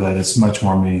ago, but it's much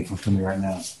more meaningful to me right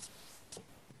now.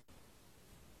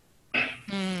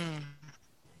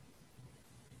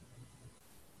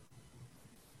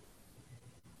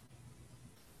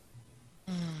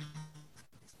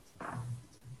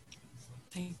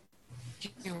 Thank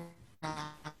you, Ron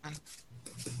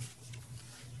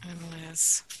and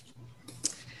Liz.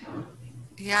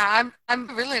 Yeah, I'm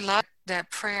really love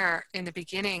that prayer in the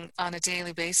beginning on a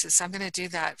daily basis. I'm going to do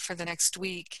that for the next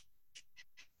week.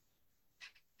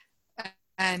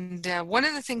 And one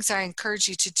of the things I encourage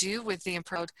you to do with the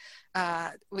Impersonal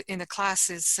in the class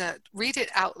is read it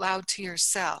out loud to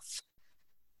yourself.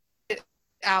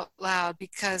 Out loud,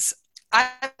 because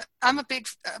I'm a big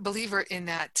believer in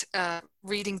that,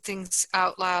 reading things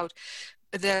out loud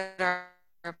that are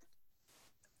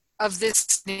of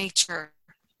this nature.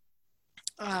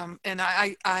 And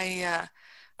I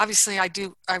obviously I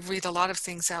read a lot of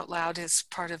things out loud as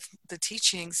part of the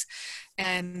teachings,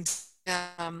 and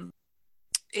I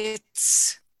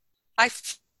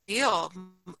feel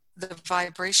the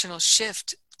vibrational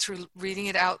shift through reading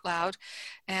it out loud,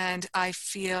 and I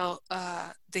feel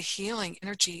the healing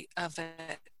energy of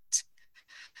it.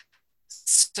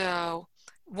 So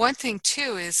one thing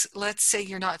too is, let's say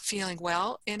you're not feeling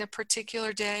well in a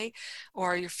particular day,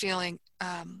 or you're feeling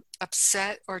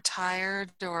upset or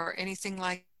tired or anything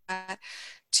like that,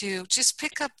 to just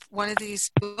pick up one of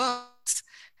these books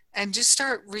and just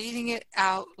start reading it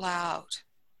out loud.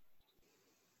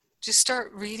 Just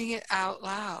start reading it out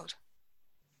loud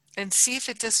and see if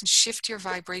it doesn't shift your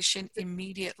vibration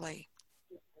immediately.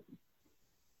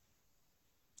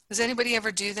 Does anybody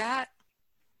ever do that?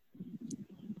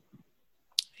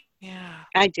 Yeah.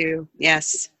 I do,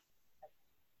 yes.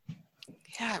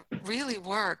 Yeah, it really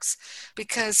works,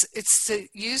 because it's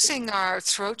using our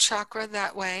throat chakra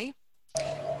that way,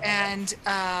 and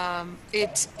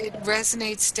it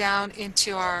resonates down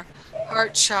into our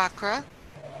heart chakra.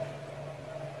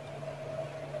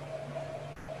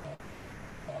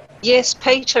 Yes,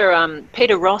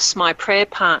 Peter Ross, my prayer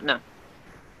partner,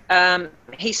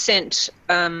 he sent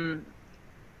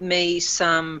me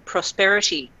some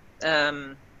prosperity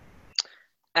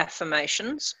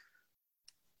affirmations.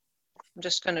 I'm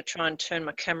just going to try and turn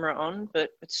my camera on,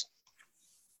 but it's,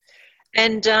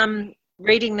 and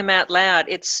reading them out loud,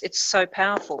 it's so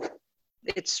powerful.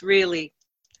 It's really,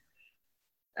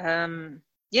 yeah,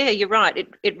 you're right.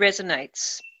 It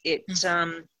resonates. It's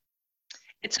a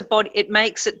body. It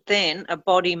makes it then a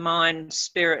body, mind,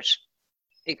 spirit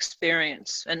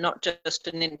experience, and not just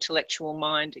an intellectual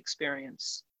mind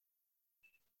experience.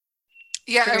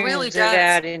 Yeah, it really Brings does. it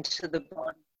out into the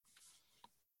body.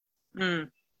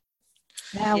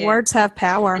 Yeah, words have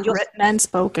power, and written and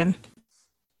spoken.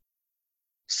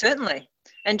 Certainly.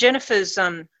 And Jennifer's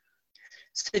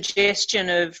suggestion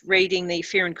of reading the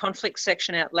fear and conflict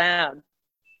section out loud,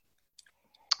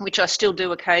 which I still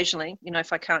do occasionally, you know,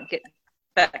 if I can't get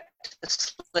back to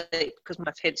sleep because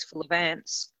my head's full of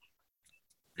ants.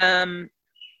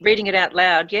 Reading it out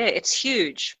loud, yeah, it's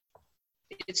huge.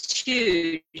 It's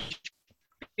huge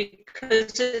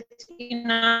because it's, you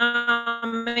know, I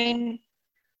mean,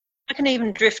 I can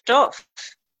even drift off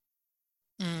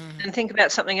and think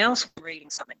about something else while reading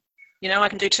something. You know, I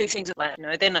can do two things at once. You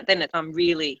know, then I'm in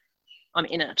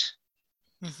it.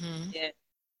 Yeah.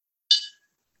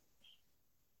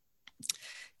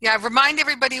 Yeah, remind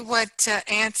everybody what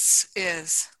ANTS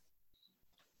is.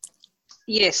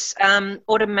 Yes,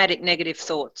 automatic negative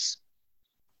thoughts.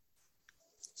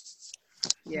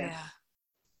 Yeah.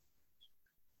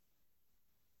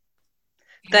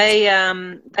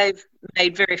 They've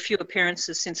made very few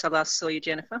appearances since I last saw you,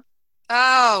 Jennifer.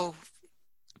 Oh,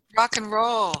 rock and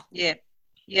roll. Yeah.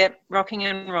 Yep, rocking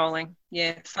and rolling.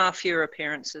 Yeah, far fewer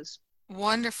appearances.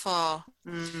 Wonderful.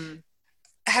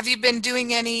 Have you been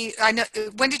doing any, I know,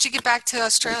 when did you get back to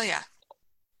Australia?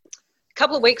 A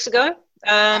couple of weeks ago,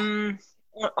 on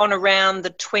around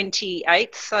the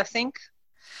 28th, I think.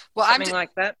 Well, something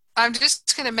like that. I'm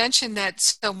just going to mention that,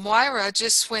 so Moira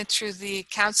just went through the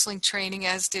counseling training,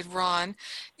 as did Ron,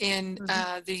 in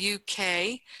the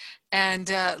UK. And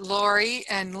Lori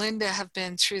and Linda have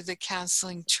been through the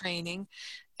counseling training.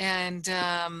 And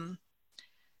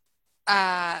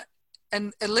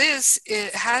Liz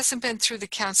hasn't been through the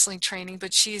counseling training,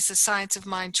 but she's a Science of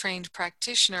Mind trained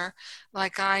practitioner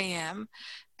like I am.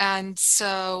 And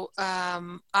so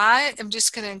I am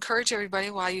just going to encourage everybody,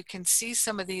 while you can see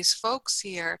some of these folks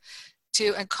here,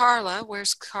 and Carla,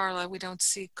 where's Carla? We don't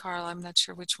see Carla. I'm not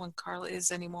sure which one Carla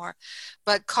is anymore.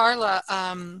 But Carla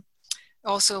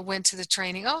also went to the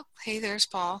training. Oh, hey, there's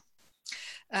Paul.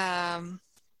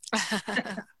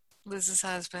 Liz's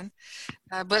husband.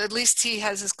 But at least he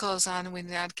has his clothes on and we're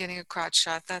not getting a crotch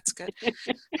shot. That's good.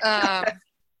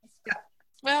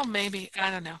 Well, maybe. I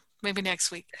don't know. Maybe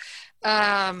next week.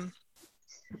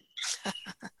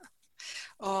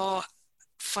 Oh,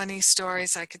 funny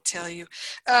stories I could tell you.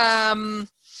 Yeah,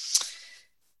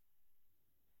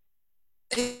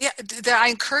 I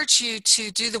encourage you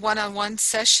to do the one-on-one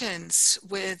sessions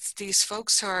with these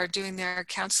folks who are doing their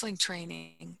counseling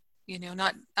training. You know,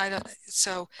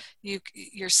 so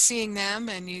you're seeing them,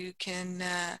 and you can.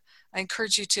 I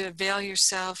encourage you to avail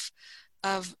yourself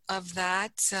of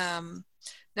that.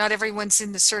 Not everyone's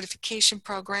in the certification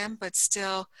program, but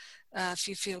still, if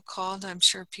you feel called, I'm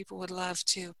sure people would love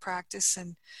to practice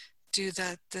and do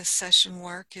the session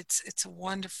work. It's a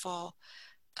wonderful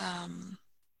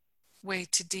way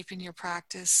to deepen your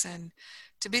practice and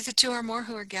to be the two or more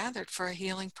who are gathered for a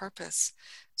healing purpose.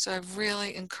 So I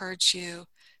really encourage you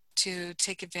to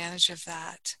take advantage of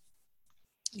that.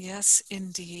 Yes,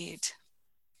 indeed.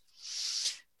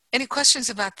 Any questions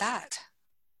about that?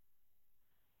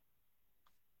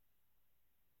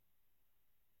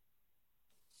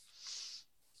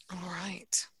 All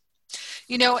right.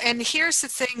 You know, and here's the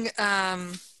thing.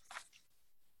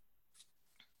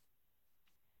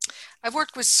 I've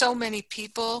worked with so many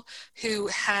people who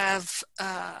have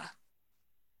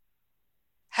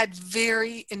had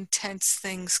very intense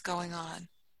things going on.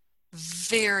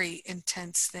 Very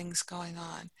intense things going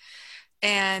on.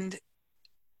 And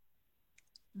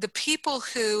the people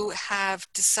who have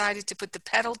decided to put the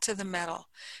pedal to the metal,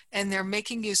 and they're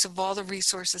making use of all the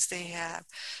resources they have.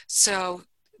 So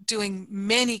doing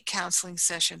many counseling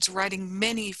sessions, writing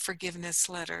many forgiveness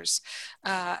letters,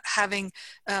 having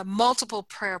multiple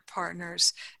prayer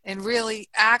partners, and really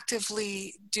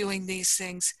actively doing these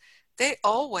things, they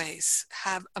always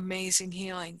have amazing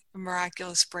healing,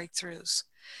 miraculous breakthroughs.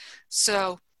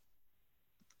 So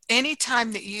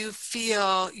anytime that you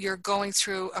feel you're going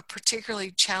through a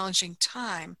particularly challenging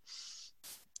time,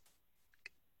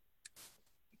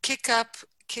 kick up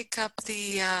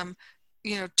the,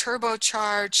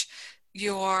 turbocharge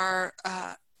your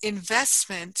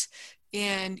investment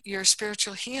in your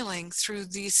spiritual healing through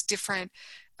these different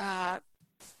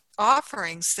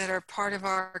offerings that are part of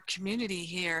our community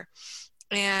here.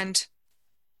 And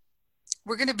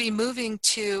we're going to be moving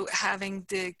to having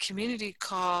the community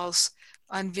calls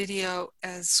on video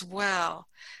as well.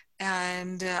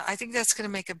 And I think that's going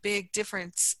to make a big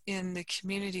difference in the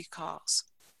community calls.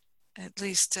 At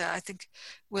least I think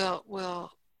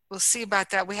we'll see about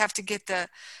that. We have to get the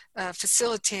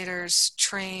facilitators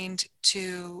trained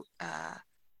to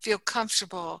feel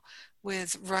comfortable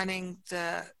with running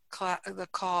the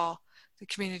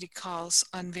community calls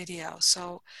on video.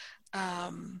 So,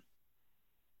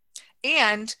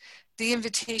 and the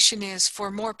invitation is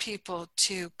for more people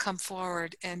to come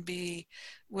forward and be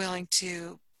willing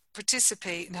to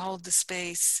participate and hold the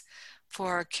space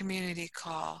for a community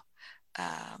call.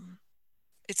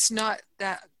 It's not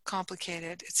that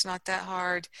complicated. It's not that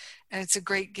hard. And it's a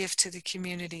great gift to the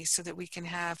community so that we can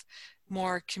have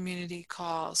more community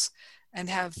calls and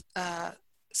have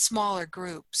smaller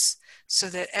groups so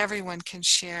that everyone can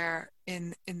share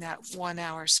in that 1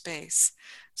 hour space.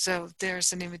 So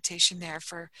there's an invitation there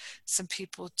for some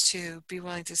people to be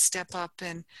willing to step up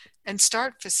and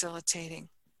start facilitating.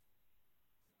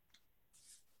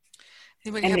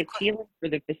 And it's healing for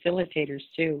the facilitators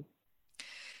too.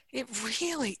 It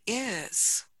really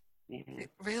is. Yeah. It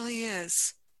really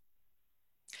is.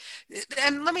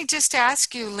 And let me just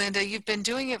ask you, Linda, you've been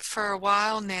doing it for a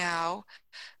while now,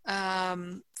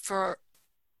 for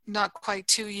not quite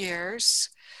 2 years.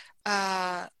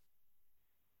 Do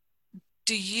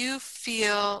you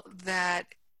feel that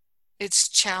it's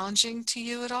challenging to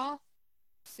you at all?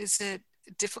 Is it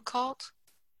difficult?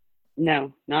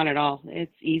 No, not at all.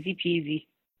 It's easy peasy.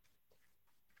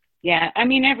 Yeah, I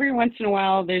mean, every once in a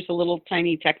while there's a little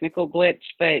tiny technical glitch,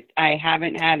 but I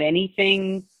haven't had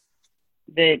anything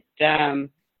that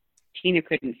Tina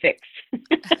couldn't fix.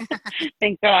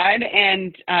 Thank God.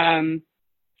 And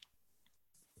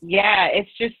yeah,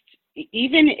 it's just,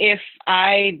 even if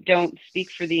I don't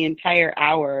speak for the entire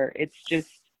hour, it's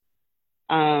just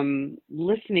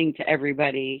listening to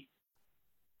everybody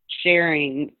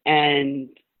sharing and,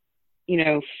 you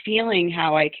know, feeling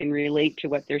how I can relate to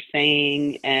what they're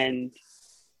saying and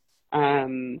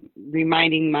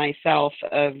reminding myself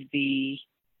of the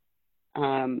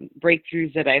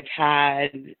breakthroughs that I've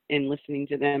had in listening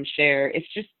to them share. It's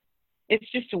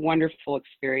just a wonderful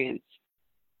experience.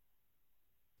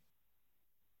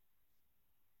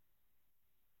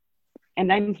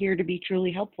 And I'm here to be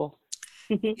truly helpful.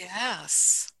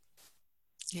 Yes.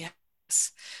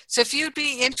 Yes. So if you'd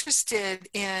be interested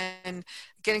in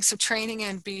getting some training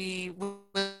and be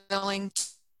willing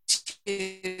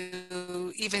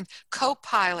to even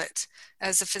co-pilot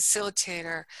as a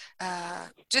facilitator,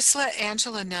 just let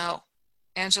Angela know,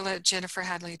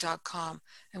 Angela@jenniferhadley.com,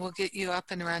 and we'll get you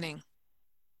up and running.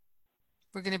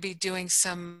 We're going to be doing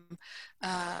some,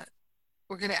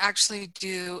 we're going to actually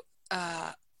do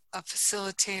a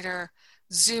facilitator,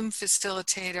 Zoom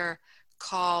facilitator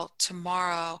call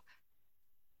tomorrow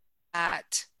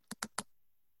at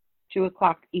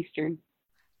 2:00 Eastern.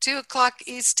 2:00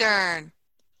 Eastern.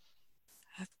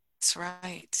 That's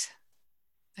right.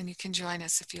 And you can join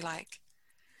us if you like.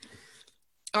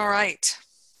 All right.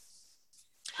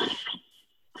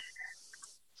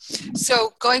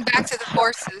 So going back to the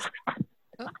horses.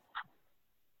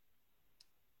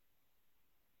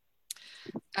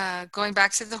 Going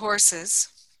back to the horses.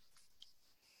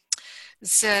 It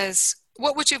says,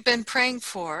 what would you have been praying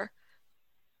for?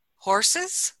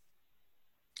 Horses?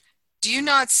 Do you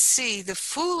not see the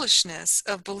foolishness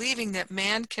of believing that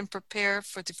man can prepare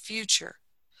for the future,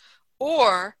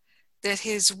 or that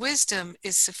his wisdom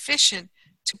is sufficient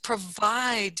to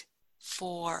provide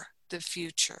for the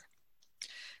future?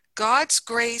 God's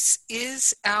grace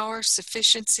is our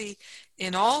sufficiency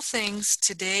in all things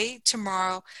today,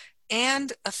 tomorrow,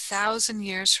 and 1,000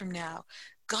 years from now.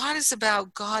 God is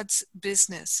about God's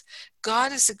business.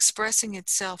 God is expressing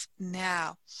itself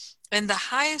now. And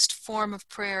the highest form of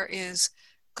prayer is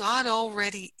God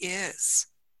already is.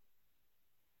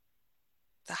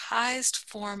 The highest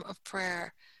form of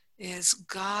prayer is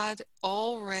God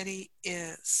already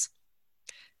is.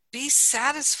 Be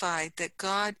satisfied that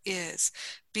God is.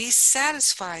 Be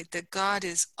satisfied that God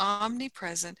is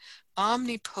omnipresent,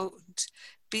 omnipotent.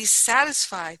 Be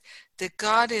satisfied that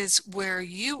God is where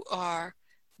you are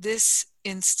this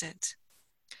instant.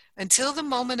 Until the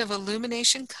moment of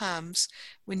illumination comes,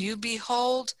 when you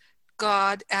behold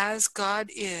God as God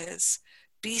is,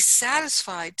 be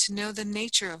satisfied to know the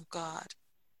nature of God.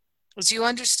 As you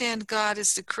understand God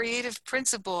as the creative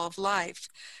principle of life,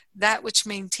 that which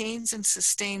maintains and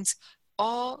sustains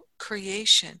all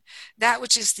creation, that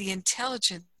which is the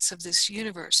intelligence of this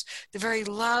universe, the very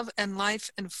love and life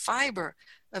and fiber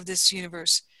of this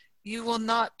universe, You will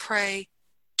not pray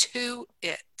to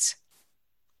it.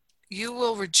 You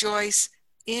will rejoice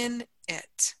in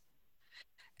it.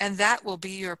 And that will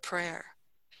be your prayer.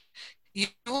 You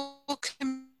will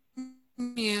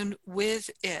commune with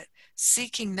it,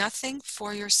 seeking nothing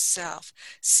for yourself,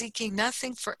 seeking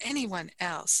nothing for anyone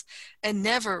else, and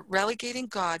never relegating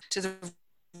God to the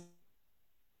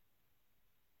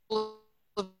role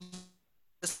of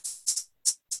the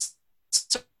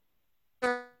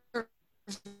servant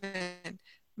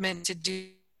meant to do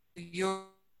your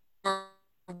will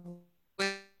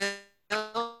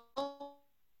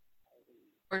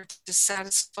or to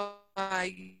satisfy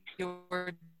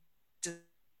your desires.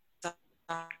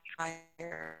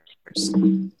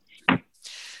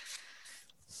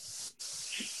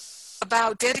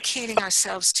 About dedicating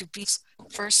ourselves to be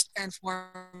first and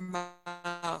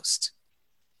foremost.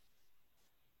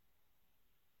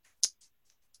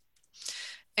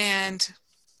 And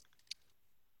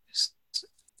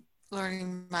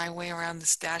learning my way around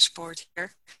this dashboard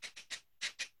here.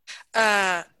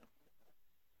 That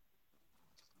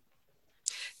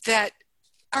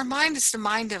our mind is the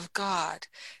mind of God.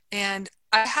 And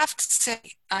I have to say,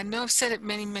 I know I've said it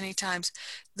many, many times,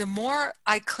 the more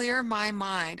I clear my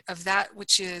mind of that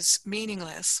which is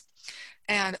meaningless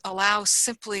and allow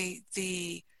simply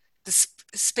the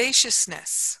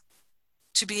spaciousness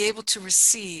to be able to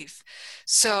receive.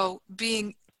 So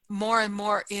being more and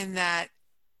more in that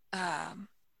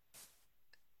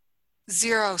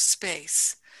zero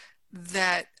space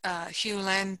that Hugh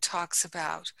Len talks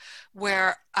about,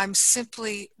 where I'm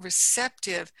simply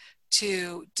receptive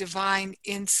to divine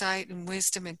insight and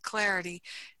wisdom and clarity,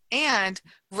 and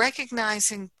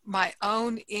recognizing my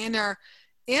own inner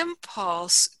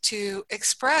impulse to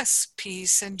express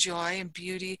peace and joy and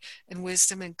beauty and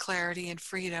wisdom and clarity and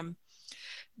freedom,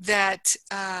 that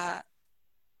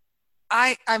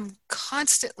I'm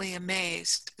constantly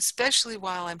amazed, especially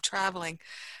while I'm traveling,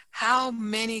 how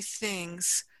many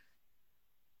things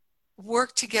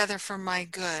work together for my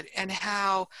good, and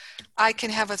how I can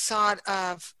have a thought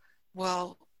of,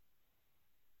 well,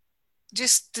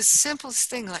 just the simplest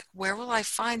thing, like, where will I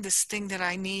find this thing that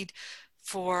I need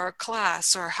for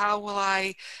class, or how will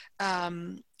I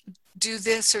do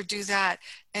this or do that,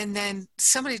 and then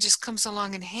somebody just comes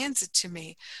along and hands it to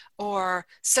me, or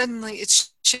suddenly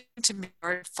it's shipped to me,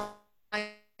 or my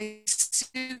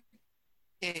suitcase.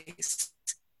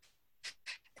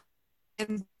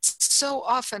 And so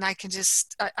often I can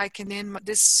in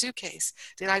this suitcase,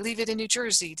 did I leave it in New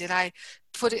Jersey? Did I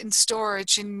put it in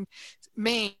storage in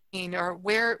Maine? Or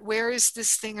where is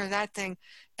this thing or that thing?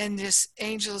 And just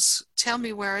angels tell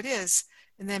me where it is.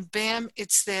 And then bam,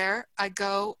 it's there. I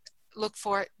go look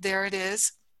for it. There it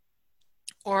is.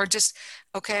 Or just,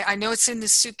 okay, I know it's in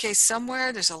this suitcase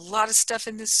somewhere. There's a lot of stuff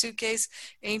in this suitcase.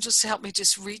 Angels to help me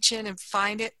just reach in and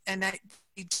find it. And I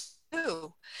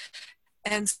do.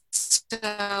 And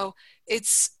so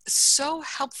it's so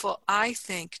helpful, I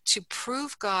think, to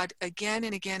prove God again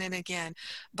and again and again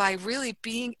by really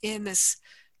being in this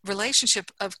relationship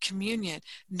of communion,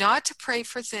 not to pray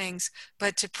for things,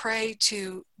 but to pray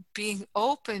to being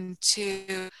open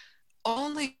to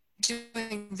only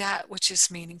doing that which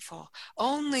is meaningful,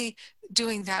 only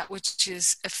doing that which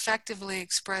is effectively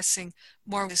expressing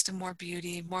more wisdom, more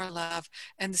beauty, more love,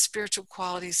 and the spiritual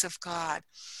qualities of God.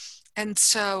 And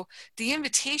so the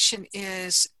invitation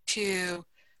is to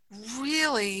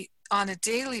really, on a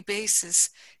daily basis,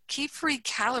 keep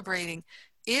recalibrating.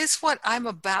 Is what I'm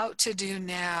about to do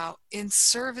now in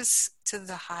service to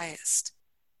the highest?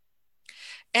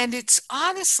 And it's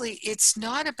honestly, it's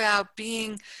not about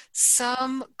being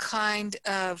some kind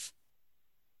of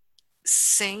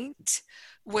saint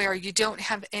where you don't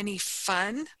have any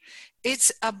fun.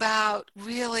 It's about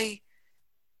really,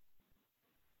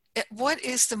 what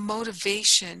is the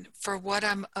motivation for what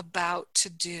I'm about to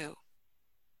do?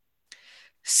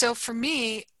 So for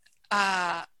me,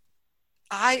 I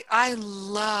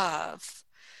love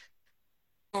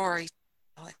storytelling.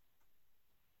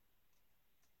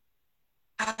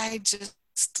 I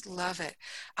just love it.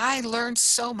 I learned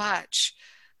so much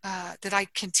that I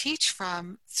can teach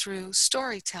from through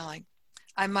storytelling.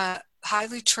 I'm a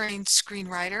highly trained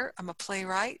screenwriter. I'm a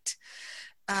playwright.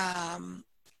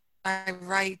 I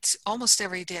write almost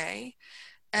every day,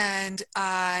 and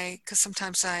because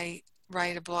sometimes I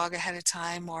write a blog ahead of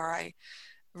time, or I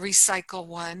recycle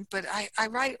one, but I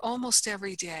write almost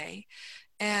every day,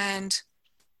 and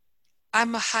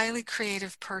I'm a highly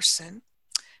creative person,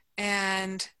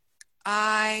 and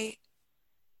I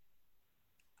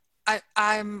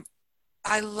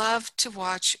love to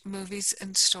watch movies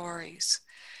and stories,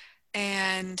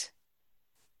 and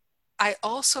I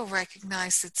also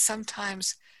recognize that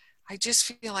sometimes I just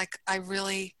feel like I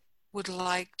really would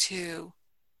like to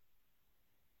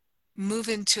move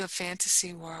into a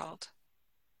fantasy world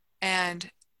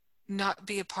and not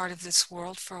be a part of this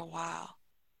world for a while.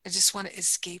 I just want to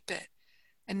escape it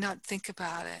and not think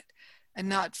about it and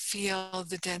not feel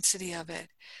the density of it.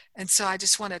 And so I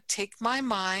just want to take my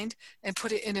mind and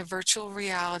put it in a virtual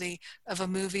reality of a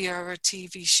movie or a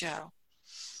TV show.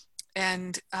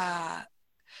 And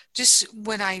just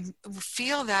when I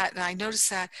feel that and I notice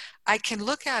that, I can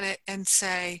look at it and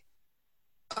say,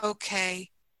 okay,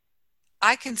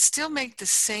 I can still make the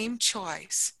same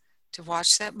choice to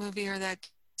watch that movie or that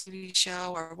TV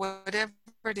show or whatever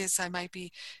it is I might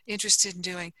be interested in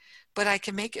doing, but I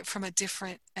can make it from a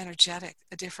different energetic,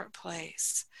 a different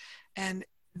place. And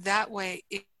that way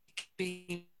it can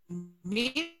be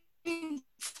meaningful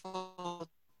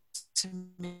to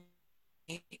me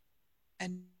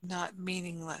and not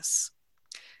meaningless.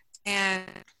 And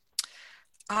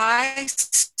I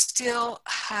still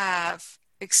have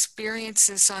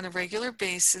experiences on a regular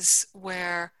basis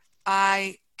where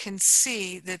I can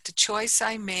see that the choice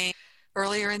I made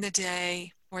earlier in the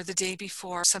day or the day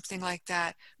before, something like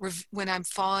that, when I'm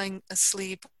falling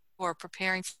asleep or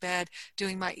preparing for bed,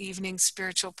 doing my evening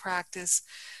spiritual practice,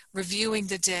 reviewing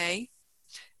the day,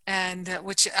 and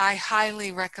which I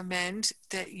highly recommend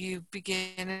that you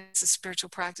begin as a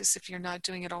spiritual practice if you're not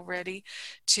doing it already,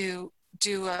 to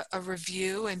do a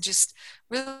review and just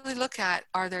really look at,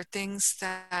 are there things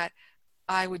that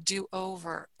I would do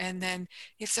over? And then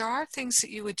if there are things that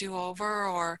you would do over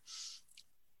or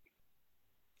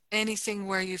anything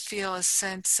where you feel a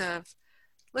sense of,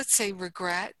 let's say,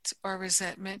 regret or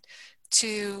resentment,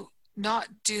 to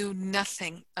not do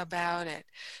nothing about it,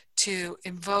 to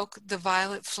invoke the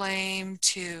violet flame,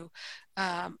 to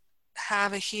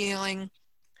have a healing,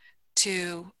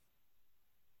 to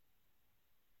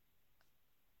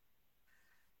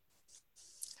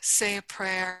say a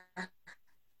prayer,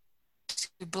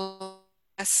 to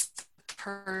bless the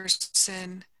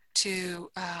person, to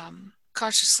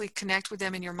consciously connect with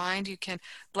them in your mind. You can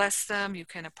bless them, you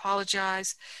can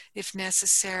apologize if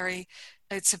necessary.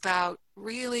 It's about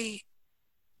really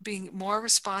being more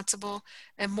responsible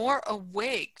and more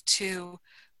awake to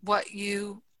what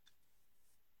you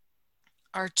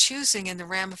are choosing and the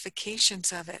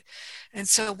ramifications of it. And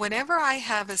so whenever I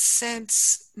have a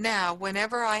sense now,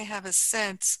 whenever I have a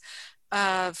sense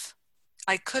of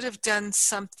I could have done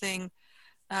something,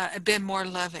 been more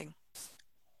loving,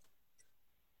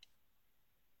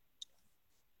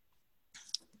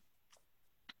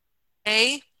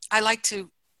 I like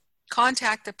to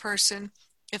contact the person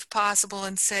if possible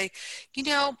and say, you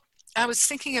know, I was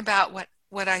thinking about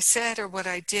what I said or what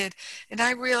I did, and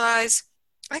I realized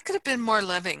I could have been more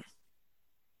loving.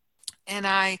 And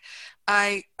I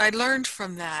learned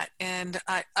from that, and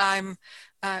I'm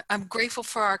grateful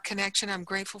for our connection. I'm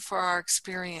grateful for our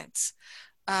experience.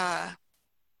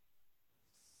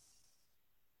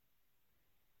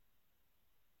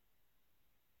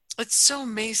 It's so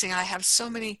amazing. I have so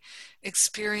many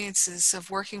experiences of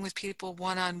working with people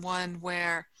one-on-one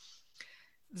where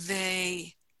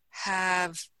they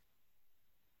have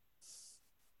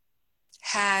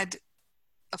had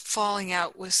a falling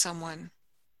out with someone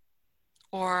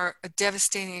or a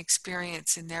devastating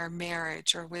experience in their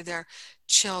marriage or with their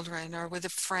children or with a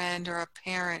friend or a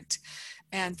parent,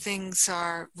 and things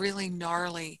are really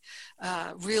gnarly,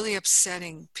 really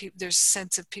upsetting. There's a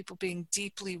sense of people being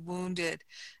deeply wounded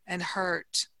and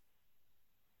hurt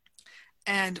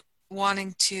and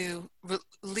wanting to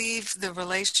leave the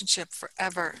relationship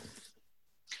forever.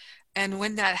 And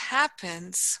when that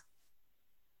happens,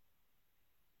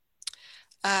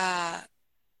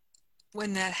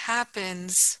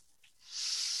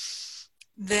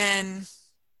 then,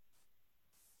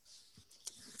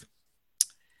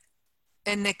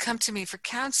 and they come to me for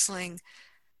counseling,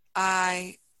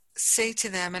 I say to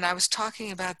them, and I was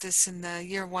talking about this in the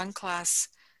year one class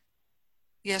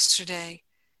yesterday,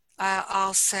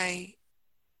 I'll say,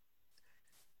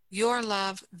 your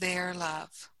love, their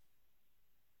love.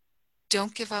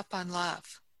 Don't give up on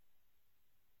love.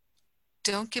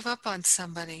 Don't give up on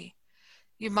somebody.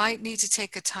 You might need to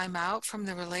take a time out from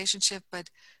the relationship, but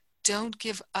don't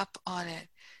give up on it.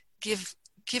 Give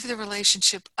the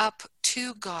relationship up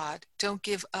to God. Don't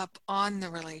give up on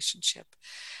the relationship.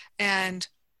 And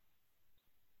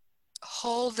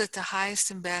hold that the highest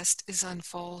and best is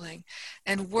unfolding,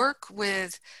 and work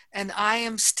with an I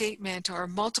am statement or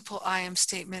multiple I am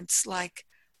statements like,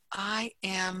 I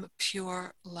am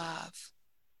pure love.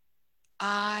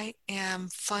 I am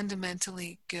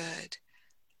fundamentally good.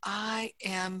 I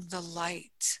am the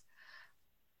light.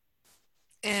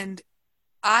 And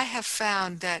I have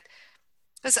found that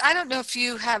Because I don't know if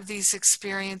you have these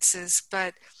experiences,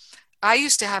 but I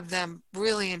used to have them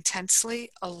really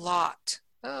intensely a lot.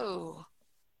 Oh.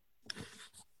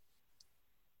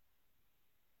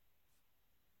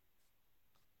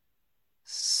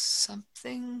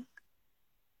 Something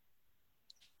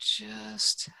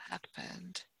just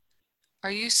happened.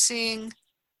 Are you seeing?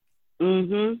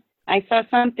 Mm-hmm. I saw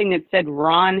something that said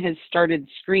Ron has started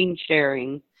screen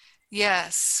sharing.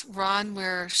 Yes, Ron,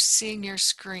 we're seeing your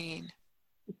screen.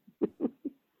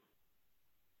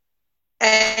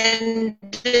 And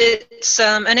it's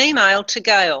an email to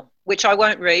Gail, which I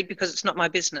won't read because it's not my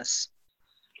business.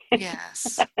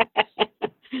 Yes.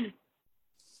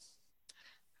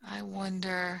 I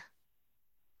wonder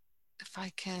if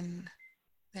I can,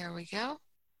 there we go.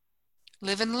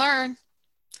 Live and learn.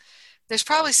 There's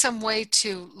probably some way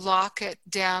to lock it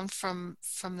down from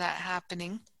that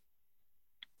happening.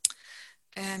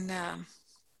 And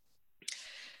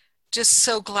just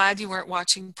so glad you weren't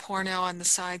watching porno on the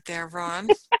side there, Ron.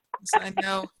 I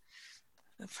know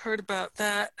I've heard about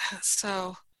that.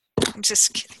 So I'm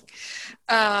just kidding.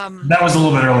 That was a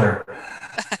little bit earlier.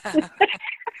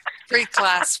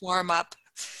 Pre-class warm-up.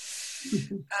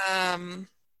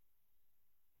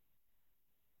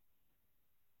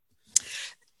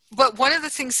 But one of the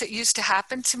things that used to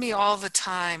happen to me all the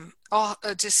time,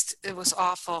 it was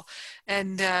awful.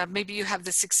 And maybe you have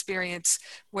this experience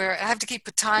where I have to keep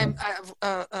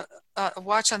a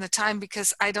watch on the time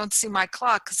because I don't see my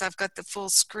clock because I've got the full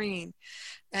screen.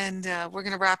 And we're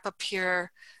going to wrap up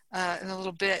here in a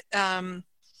little bit. I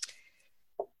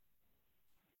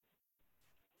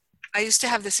used to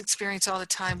have this experience all the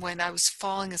time when I was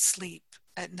falling asleep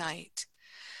at night.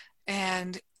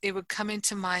 And it would come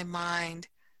into my mind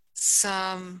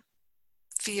some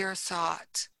fear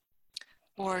thought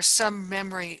or some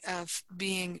memory of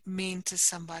being mean to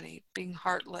somebody, being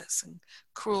heartless and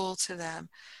cruel to them,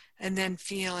 and then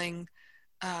feeling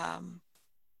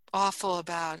awful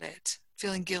about it,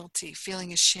 feeling guilty,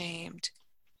 feeling ashamed,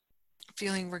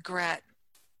 feeling regret.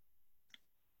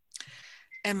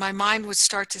 And my mind would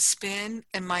start to spin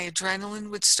and my adrenaline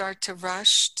would start to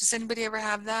rush. Does anybody ever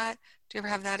have that? Do you ever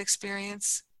have that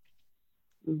experience?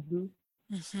 Mm-hmm.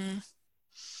 Mm-hmm.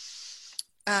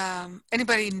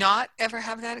 Anybody not ever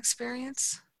have that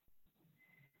experience?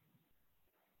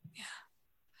 Yeah.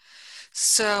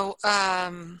 So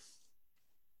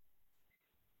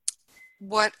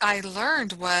what I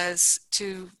learned was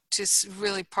to just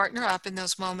really partner up in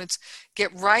those moments,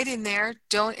 get right in there,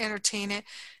 don't entertain it.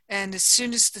 And as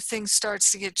soon as the thing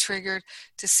starts to get triggered,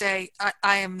 to say,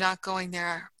 I am not going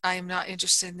there. I am not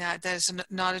interested in that. That is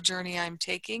not a journey I'm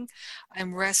taking.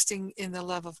 I'm resting in the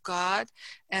love of God.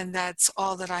 And that's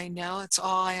all that I know. It's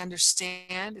all I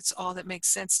understand. It's all that makes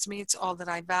sense to me. It's all that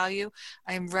I value.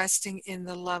 I am resting in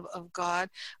the love of God.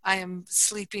 I am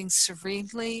sleeping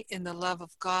serenely in the love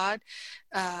of God.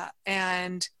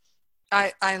 And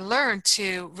I learned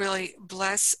to really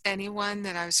bless anyone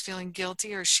that I was feeling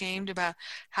guilty or ashamed about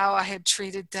how I had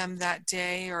treated them that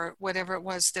day or whatever it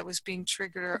was that was being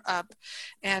triggered up,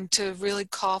 and to really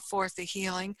call forth the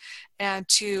healing and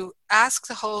to ask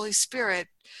the Holy Spirit.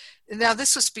 Now,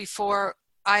 this was before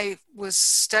I was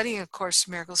studying A Course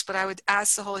in Miracles, but I would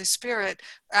ask the Holy Spirit,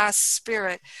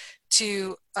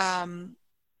 to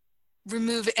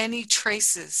remove any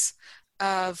traces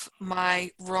of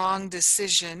my wrong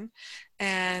decision.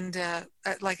 And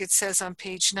like it says on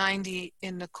page 90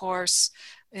 in the Course,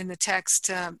 in the text,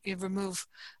 you remove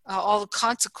all the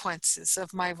consequences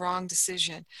of my wrong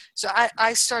decision. So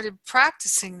I started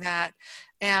practicing that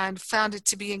and found it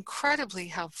to be incredibly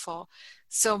helpful.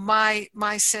 So my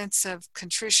sense of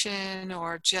contrition,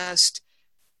 or just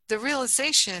the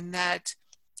realization that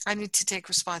I need to take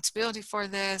responsibility for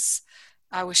this.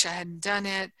 I wish I hadn't done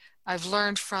it. I've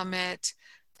learned from it.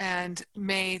 And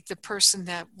may the person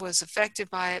that was affected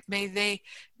by it, may they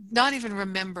not even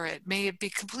remember it. May it be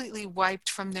completely wiped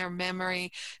from their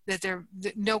memory, that there's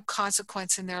no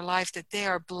consequence in their life, that they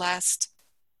are blessed.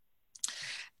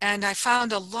 And I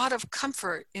found a lot of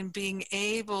comfort in being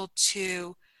able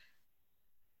to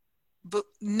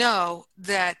know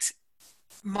that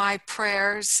my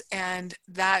prayers and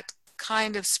that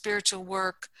kind of spiritual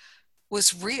work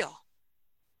was real,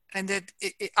 and that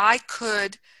I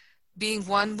could, being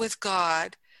one with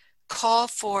God, call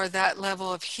for that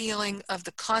level of healing of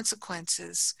the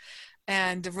consequences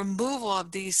and the removal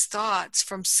of these thoughts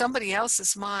from somebody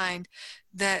else's mind,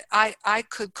 that I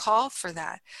could call for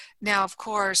that. Now, of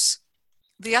course,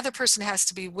 the other person has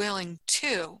to be willing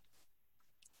to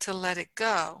let it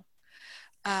go,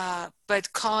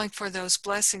 but calling for those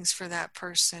blessings for that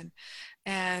person.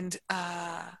 And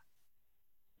I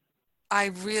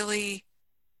really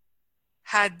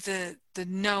had the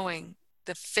knowing,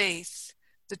 the faith,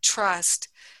 the trust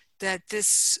that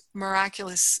this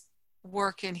miraculous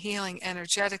work in healing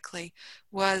energetically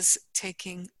was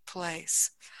taking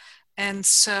place. And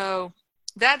so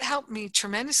that helped me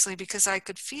tremendously because I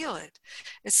could feel it.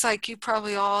 It's like you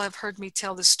probably all have heard me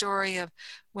tell the story of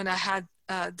when I had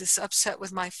this upset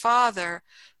with my father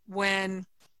when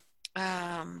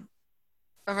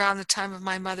around the time of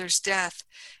my mother's death,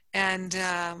 and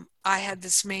I had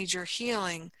this major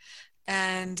healing,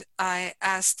 and I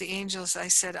asked the angels, I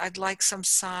said, I'd like some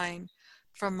sign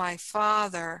from my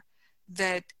father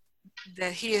that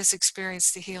he has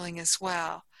experienced the healing as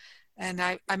well. And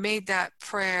I made that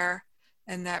prayer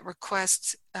and that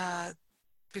request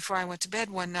before I went to bed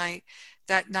one night,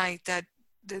 that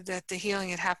the healing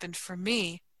had happened for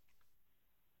me.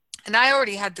 And I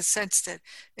already had the sense that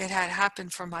it had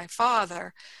happened for my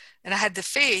father. And I had the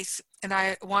faith, and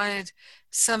I wanted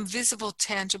some visible,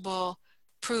 tangible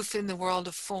proof in the world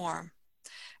of form.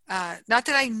 Not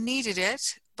that I needed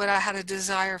it, but I had a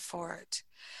desire for it.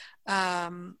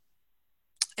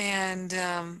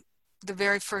 The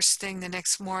very first thing the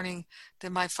next morning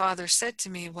that my father said to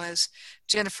me was,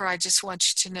 Jennifer, I just want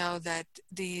you to know that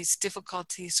these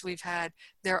difficulties we've had,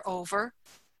 they're over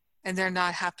and they're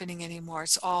not happening anymore.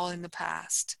 It's all in the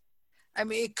past. I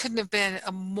mean, it couldn't have been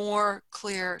a more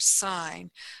clear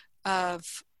sign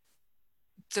of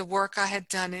the work I had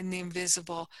done in the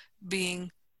invisible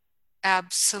being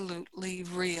absolutely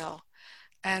real.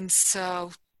 And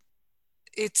so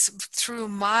it's through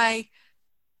my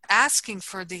asking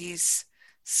for these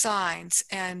signs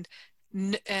and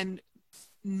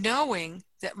knowing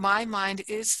that my mind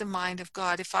is the mind of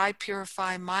God. If I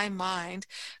purify my mind,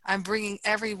 I'm bringing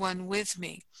everyone with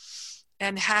me.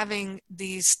 And having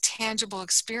these tangible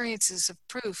experiences of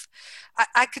proof.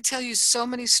 I could tell you so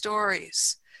many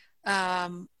stories.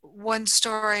 One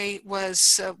story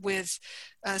was with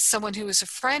someone who was a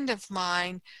friend of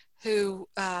mine who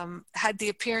had the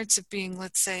appearance of being,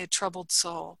 let's say, a troubled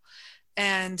soul.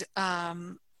 And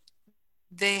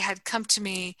they had come to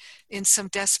me in some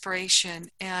desperation,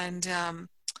 and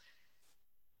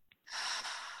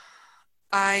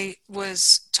I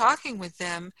was talking with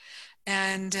them,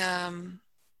 and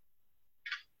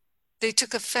they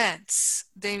took offense.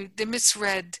 They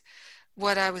misread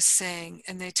what I was saying,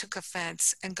 and they took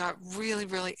offense and got really,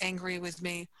 really angry with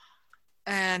me.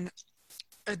 And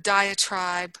a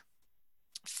diatribe,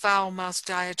 foul-mouthed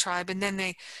diatribe, and then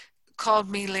they called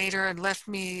me later and left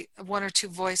me 1 or 2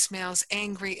 voicemails,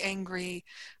 angry,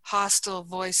 hostile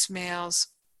voicemails.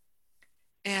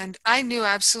 And I knew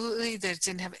absolutely that it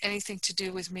didn't have anything to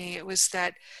do with me. It was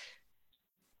that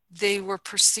they were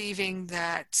perceiving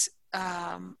that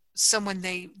someone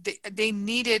they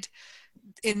needed,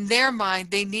 in their mind,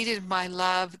 they needed my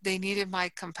love, they needed my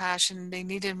compassion, they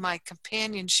needed my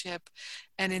companionship.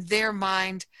 And in their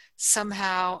mind,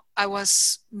 somehow I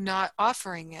was not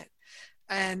offering it,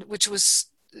 and which was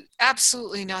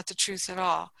absolutely not the truth at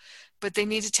all. But they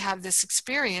needed to have this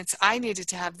experience. I needed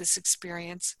to have this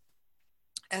experience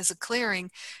as a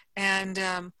clearing. And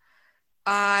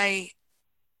I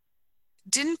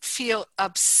didn't feel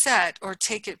upset or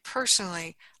take it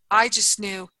personally. I just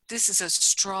knew this is a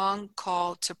strong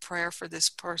call to prayer for this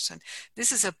person.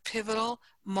 This is a pivotal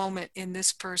moment in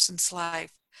this person's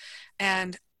life.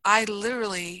 And I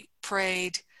literally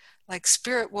prayed, like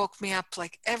Spirit woke me up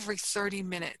like every 30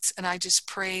 minutes. And I just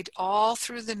prayed all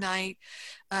through the night.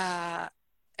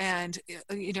 And,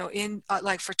 you know, in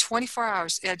like for 24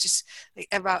 hours, I just, like,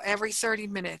 about every 30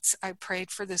 minutes, I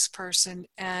prayed for this person.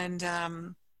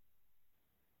 And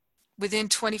within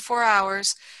 24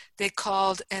 hours, they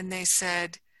called and they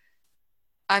said,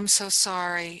 I'm so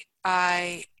sorry.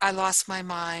 I lost my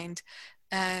mind.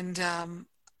 And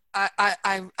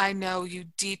I know you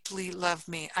deeply love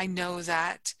me. I know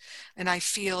that. And I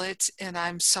feel it. And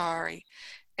I'm sorry.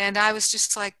 And I was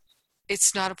just like,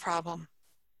 it's not a problem.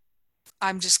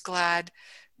 I'm just glad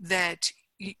that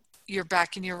you're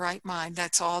back in your right mind.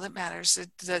 That's all that matters.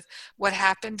 What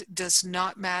happened does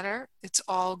not matter. It's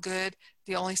all good.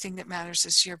 The only thing that matters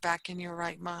is you're back in your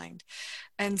right mind.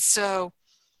 And so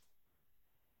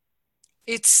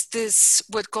it's this,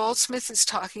 what Goldsmith is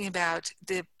talking about,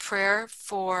 the prayer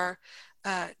for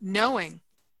knowing,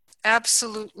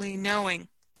 absolutely knowing.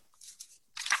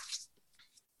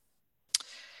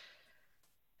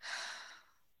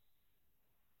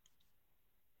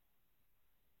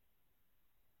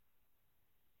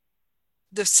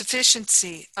 The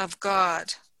sufficiency of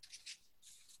God,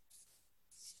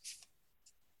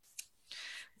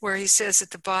 where he says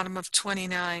at the bottom of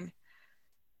 29,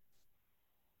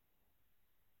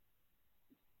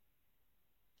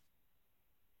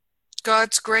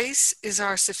 God's grace is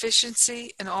our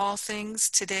sufficiency in all things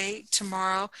today,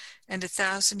 tomorrow, and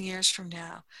 1,000 years from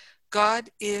now. God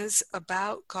is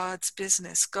about God's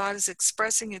business. God is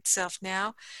expressing itself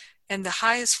now, and the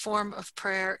highest form of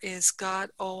prayer is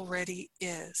God already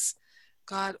is.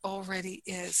 God already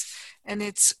is. And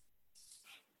it's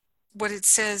what it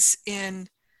says in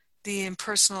the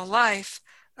Impersonal Life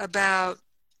about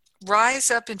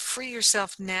rise up and free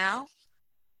yourself now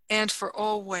and for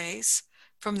always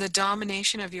from the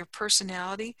domination of your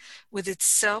personality with its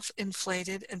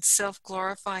self-inflated and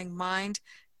self-glorifying mind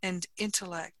and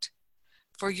intellect.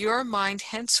 For your mind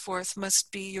henceforth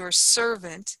must be your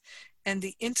servant and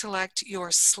the intellect your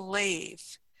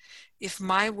slave, if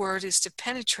my word is to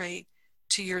penetrate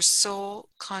to your soul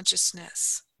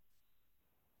consciousness.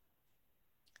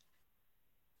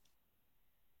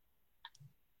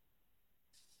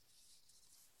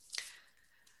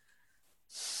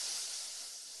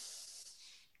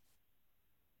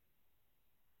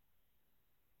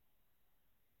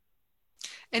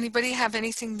 Anybody have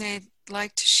anything they'd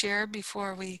like to share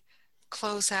before we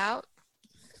close out?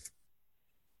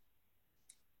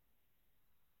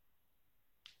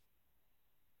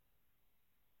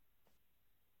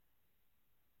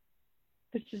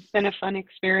 This has been a fun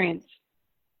experience.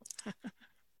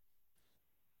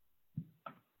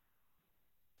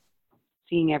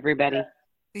 Seeing everybody.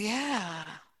 Yeah.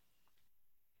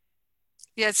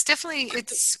 Yeah, it's definitely,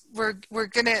 we're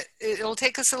gonna, it'll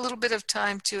take us a little bit of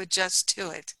time to adjust to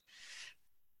it.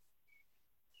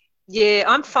 Yeah,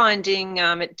 I'm finding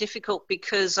it difficult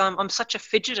because I'm such a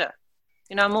fidgeter.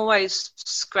 You know, I'm always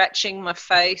scratching my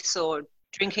face or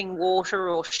drinking water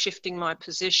or shifting my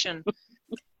position.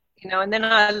 You know, and then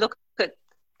I look at,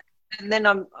 and then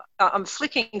I'm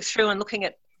flicking through and looking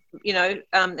at, you know,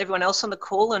 everyone else on the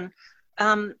call, and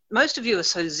most of you are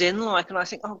so Zen-like, and I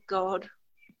think, oh God,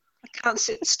 I can't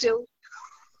sit still.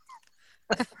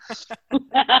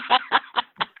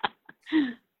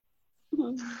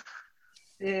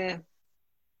 Yeah.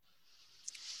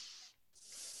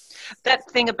 That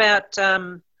thing about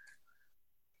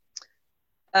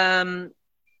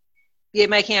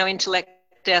making our intellect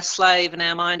our slave and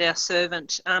our mind our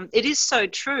servant. It is so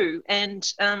true, and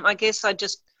I guess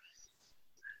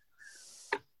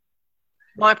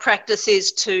my practice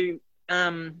is to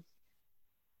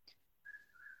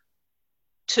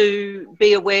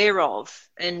be aware of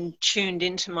and tuned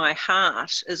into my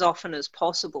heart as often as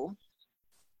possible,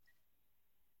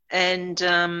 and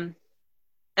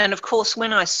of course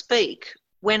when I speak,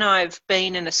 when I've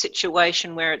been in a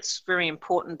situation where it's very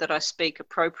important that I speak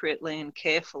appropriately and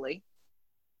carefully,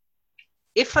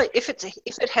 if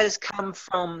it has come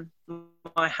from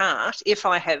my heart, if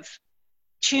I have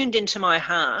tuned into my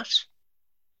heart,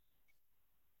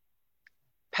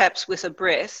 perhaps with a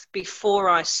breath before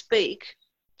I speak,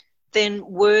 then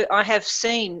I have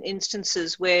seen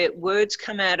instances where words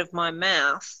come out of my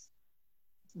mouth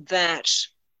that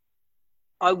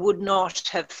I would not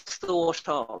have thought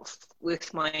of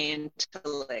with my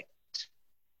intellect.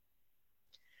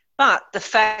 But the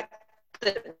fact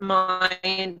that my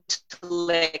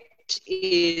intellect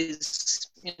is,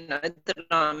 you know, that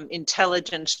I'm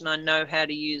intelligent and I know how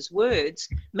to use words,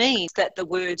 means that the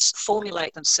words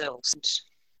formulate themselves in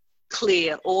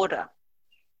clear order.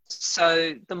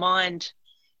 So the mind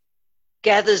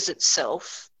gathers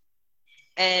itself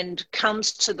and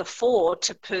comes to the fore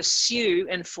to pursue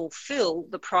and fulfill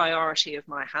the priority of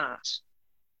my heart.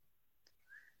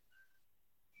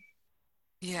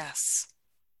 Yes.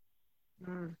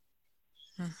 Mm.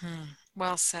 Mm-hmm.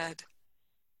 Well said.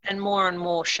 And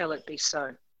more shall it be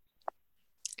so.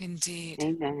 Indeed.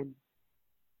 Amen.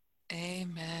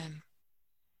 Amen.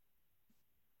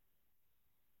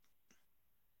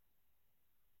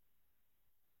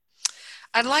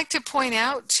 I'd like to point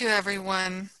out to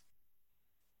everyone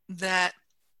that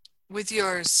with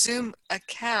your Zoom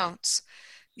accounts,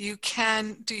 you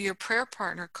can do your prayer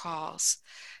partner calls.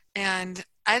 And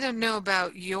I don't know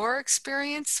about your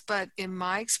experience, but in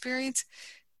my experience,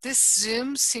 this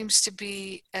Zoom seems to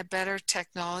be a better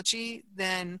technology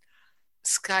than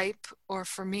Skype or,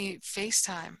 for me,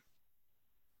 FaceTime.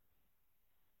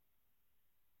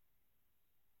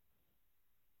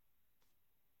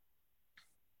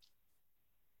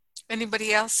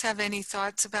 Anybody else have any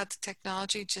thoughts about the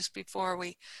technology just before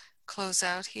we close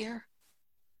out here?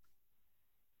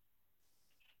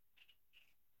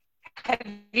 Have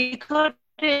you got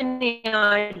any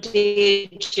idea,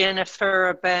 Jennifer,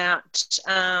 about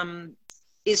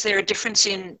is there a difference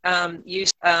in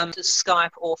use of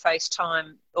Skype or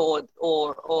FaceTime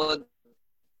or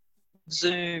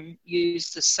Zoom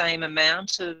use the same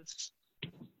amount of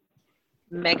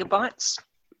megabytes?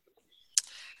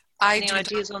 I Any do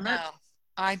ideas not on know. that?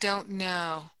 I don't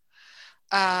know.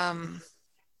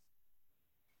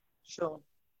 Sure.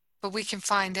 But we can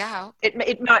find out.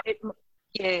 It might.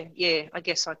 Yeah. I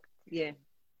guess yeah.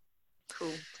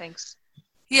 Cool. Thanks.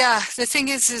 Yeah, the thing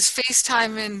is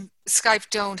FaceTime and Skype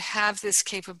don't have this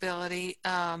capability.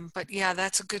 But yeah,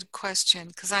 that's a good question,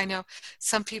 because I know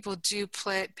some people do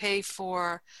pay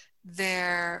for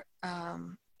their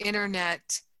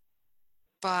internet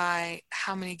by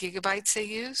how many gigabytes they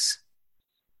use.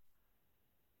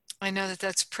 I know that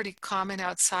that's pretty common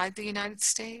outside the United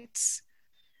States,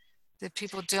 that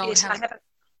people don't Yes, have. I have.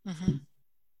 Mm-hmm.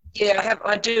 Yeah, I have.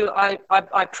 I do.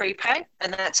 I prepay,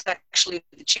 and that's actually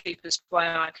the cheapest way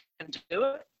I can do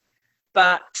it.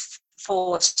 But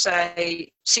for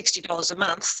say $60 a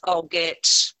month, I'll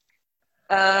get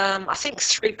I think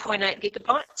 3.8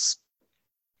 gigabytes,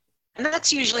 and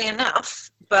that's usually enough.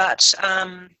 But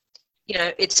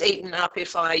it's eaten up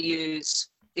if I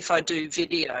do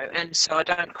video, and so I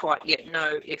don't quite yet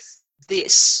know if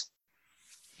this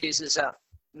uses up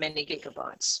many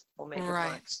gigabytes or megabytes.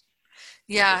 Right.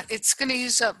 Yeah, it's going to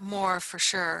use up more for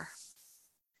sure.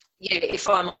 Yeah, if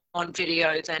I'm on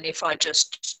video than if I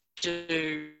just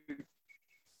do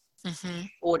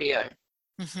audio.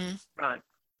 Mm-hmm. Right.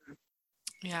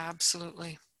 Yeah,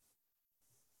 absolutely.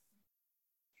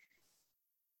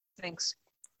 Thanks.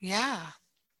 Yeah.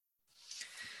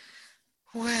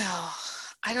 Well,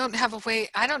 I don't have a way,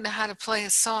 I don't know how to play a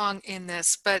song in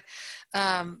this, but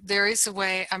there is a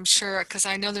way, I'm sure, because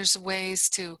I know there's ways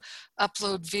to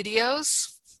upload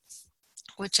videos,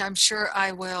 which I'm sure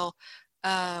I will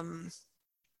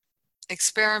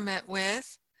experiment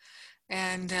with.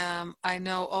 And I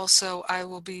know also I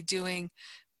will be doing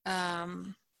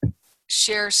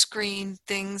share screen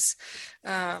things,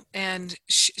 and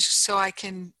so I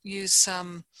can use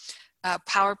some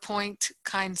PowerPoint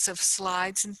kinds of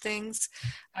slides and things.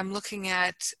 I'm looking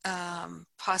at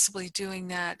possibly doing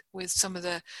that with some of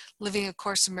the Living A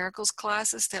Course in Miracles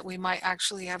classes, that we might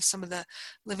actually have some of the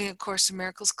Living A Course in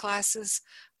Miracles classes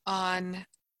on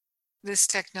this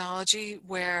technology,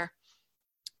 where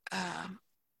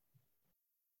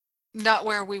not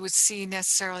where we would see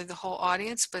necessarily the whole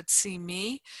audience, but see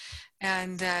me,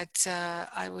 and that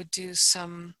I would do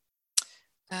some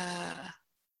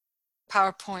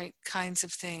PowerPoint kinds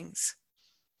of things.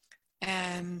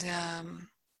 And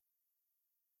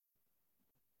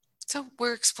so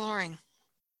we're exploring.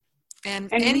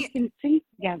 And we can sing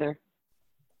together.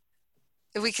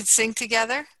 We can sing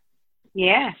together?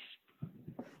 Yes.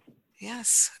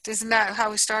 Yes. Isn't that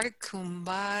how we started?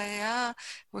 Kumbaya.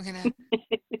 We're going to...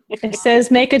 It says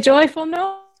make a joyful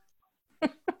noise.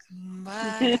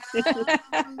 Kumbaya.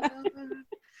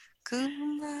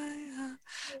 Kumbaya.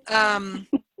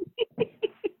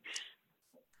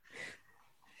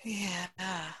 Yeah.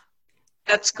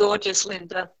 That's gorgeous,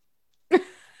 Linda.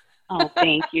 Oh,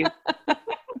 thank you.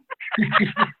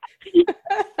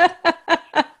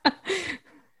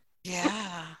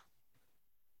 Yeah.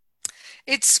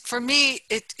 It's, for me,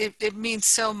 it means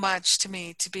so much to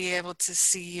me to be able to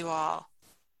see you all.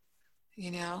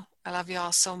 I love you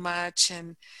all so much,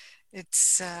 and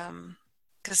it's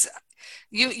because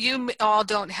you all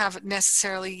don't have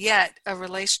necessarily yet a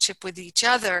relationship with each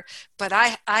other, but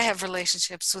I have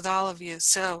relationships with all of you.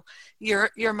 So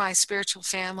you're my spiritual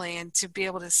family, and to be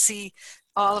able to see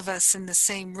all of us in the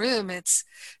same room, it's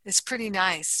pretty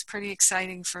nice, pretty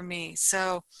exciting for me.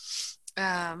 So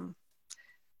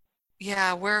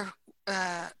yeah,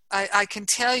 I can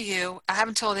tell you, I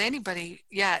haven't told anybody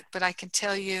yet, but I can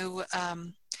tell you,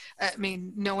 I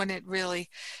mean, no one really,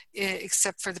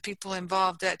 except for the people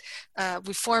involved, that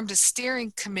we formed a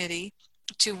steering committee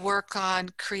to work on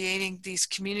creating these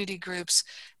community groups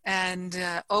and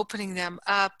opening them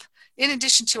up, in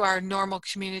addition to our normal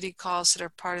community calls that are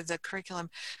part of the curriculum,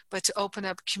 but to open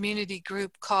up community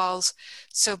group calls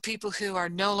so people who are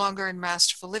no longer in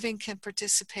Masterful Living can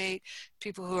participate,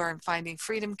 people who are in Finding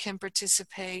Freedom can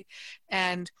participate.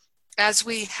 And as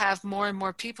we have more and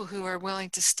more people who are willing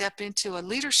to step into a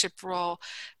leadership role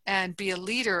and be a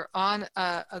leader on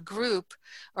a group,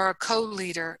 or a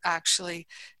co-leader actually,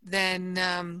 then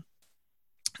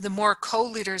the more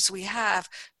co-leaders we have,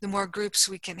 the more groups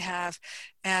we can have.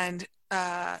 And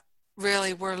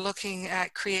really, we're looking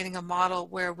at creating a model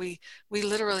where we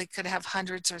literally could have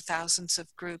hundreds or thousands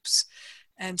of groups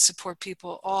and support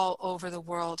people all over the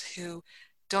world who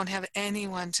don't have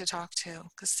anyone to talk to,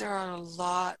 because there are a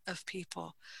lot of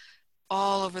people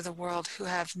all over the world who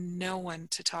have no one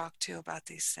to talk to about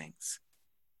these things.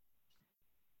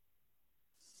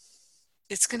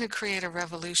 It's going to create a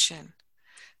revolution.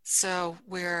 So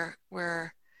we're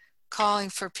calling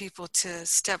for people to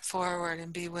step forward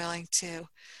and be willing to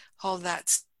hold that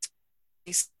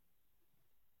space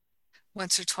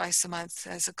once or twice a month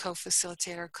as a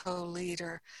co-facilitator,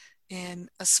 co-leader in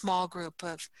a small group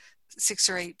of 6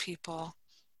 or 8 people.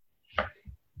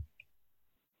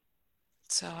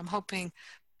 So I'm hoping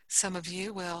some of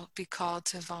you will be called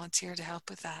to volunteer to help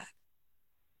with that.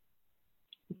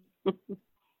 Yeah.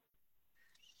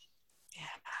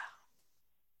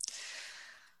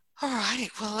 All right.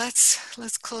 Well,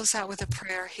 let's close out with a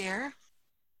prayer here.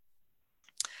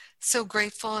 So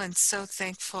grateful and so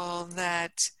thankful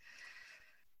that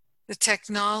the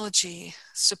technology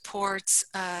supports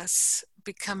us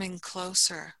becoming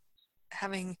closer,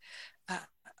 having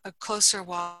a closer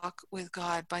walk with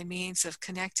God by means of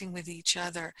connecting with each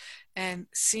other and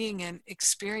seeing and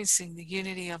experiencing the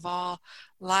unity of all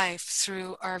life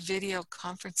through our video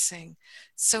conferencing.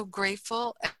 So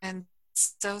grateful and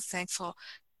so thankful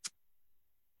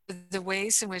for the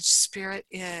ways in which Spirit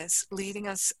is leading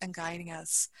us and guiding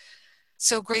us.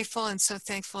 So grateful and so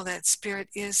thankful that Spirit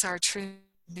is our true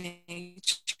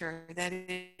nature, that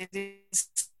it is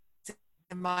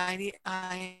the mighty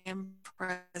I am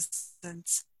presence,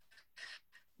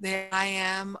 the I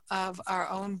am of our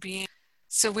own being.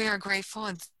 So we are grateful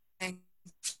and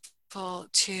thankful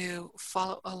to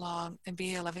follow along and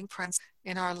be a loving presence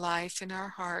in our life, in our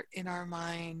heart, in our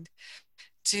mind,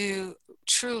 to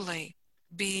truly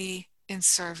be in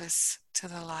service to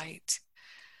the light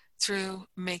through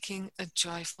making a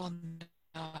joyful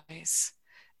noise.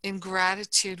 In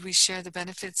gratitude, we share the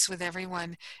benefits with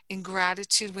everyone. In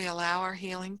gratitude, we allow our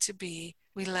healing to be.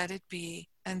 We let it be.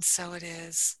 And so it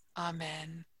is.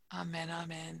 Amen. Amen.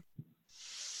 Amen.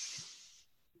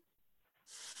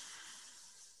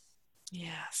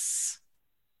 Yes.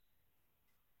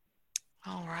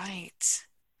 All right.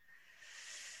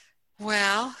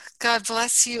 Well, God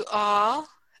bless you all.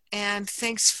 And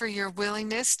thanks for your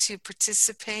willingness to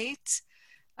participate.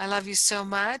 I love you so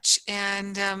much.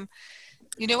 And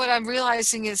you know what I'm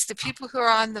realizing is the people who are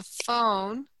on the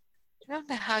phone, I don't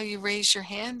know how you raise your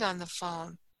hand on the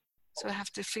phone. So I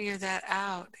have to figure that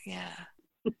out. Yeah.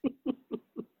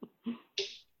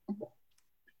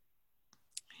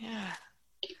 Yeah.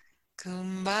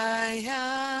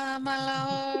 Kumbaya,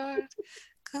 my Lord.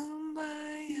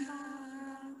 Kumbaya.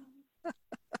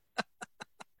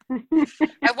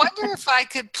 I wonder if I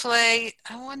could play,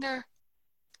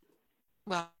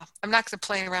 well, I'm not going to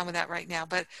play around with that right now,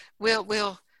 but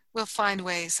we'll find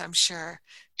ways, I'm sure,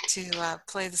 to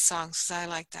play the songs because I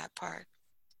like that part.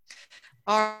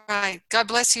 All right. God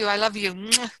bless you. I love you.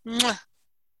 Mwah, mwah.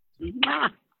 Mwah.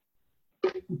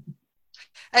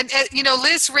 And you know,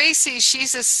 Liz Racy,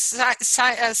 she's a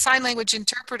sign language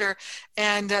interpreter,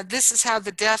 and this is how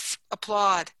the deaf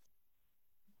applaud.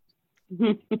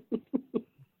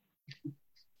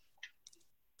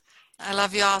 I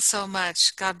love you all so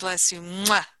much. God bless you.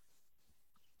 Mwah.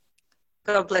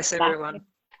 God bless everyone.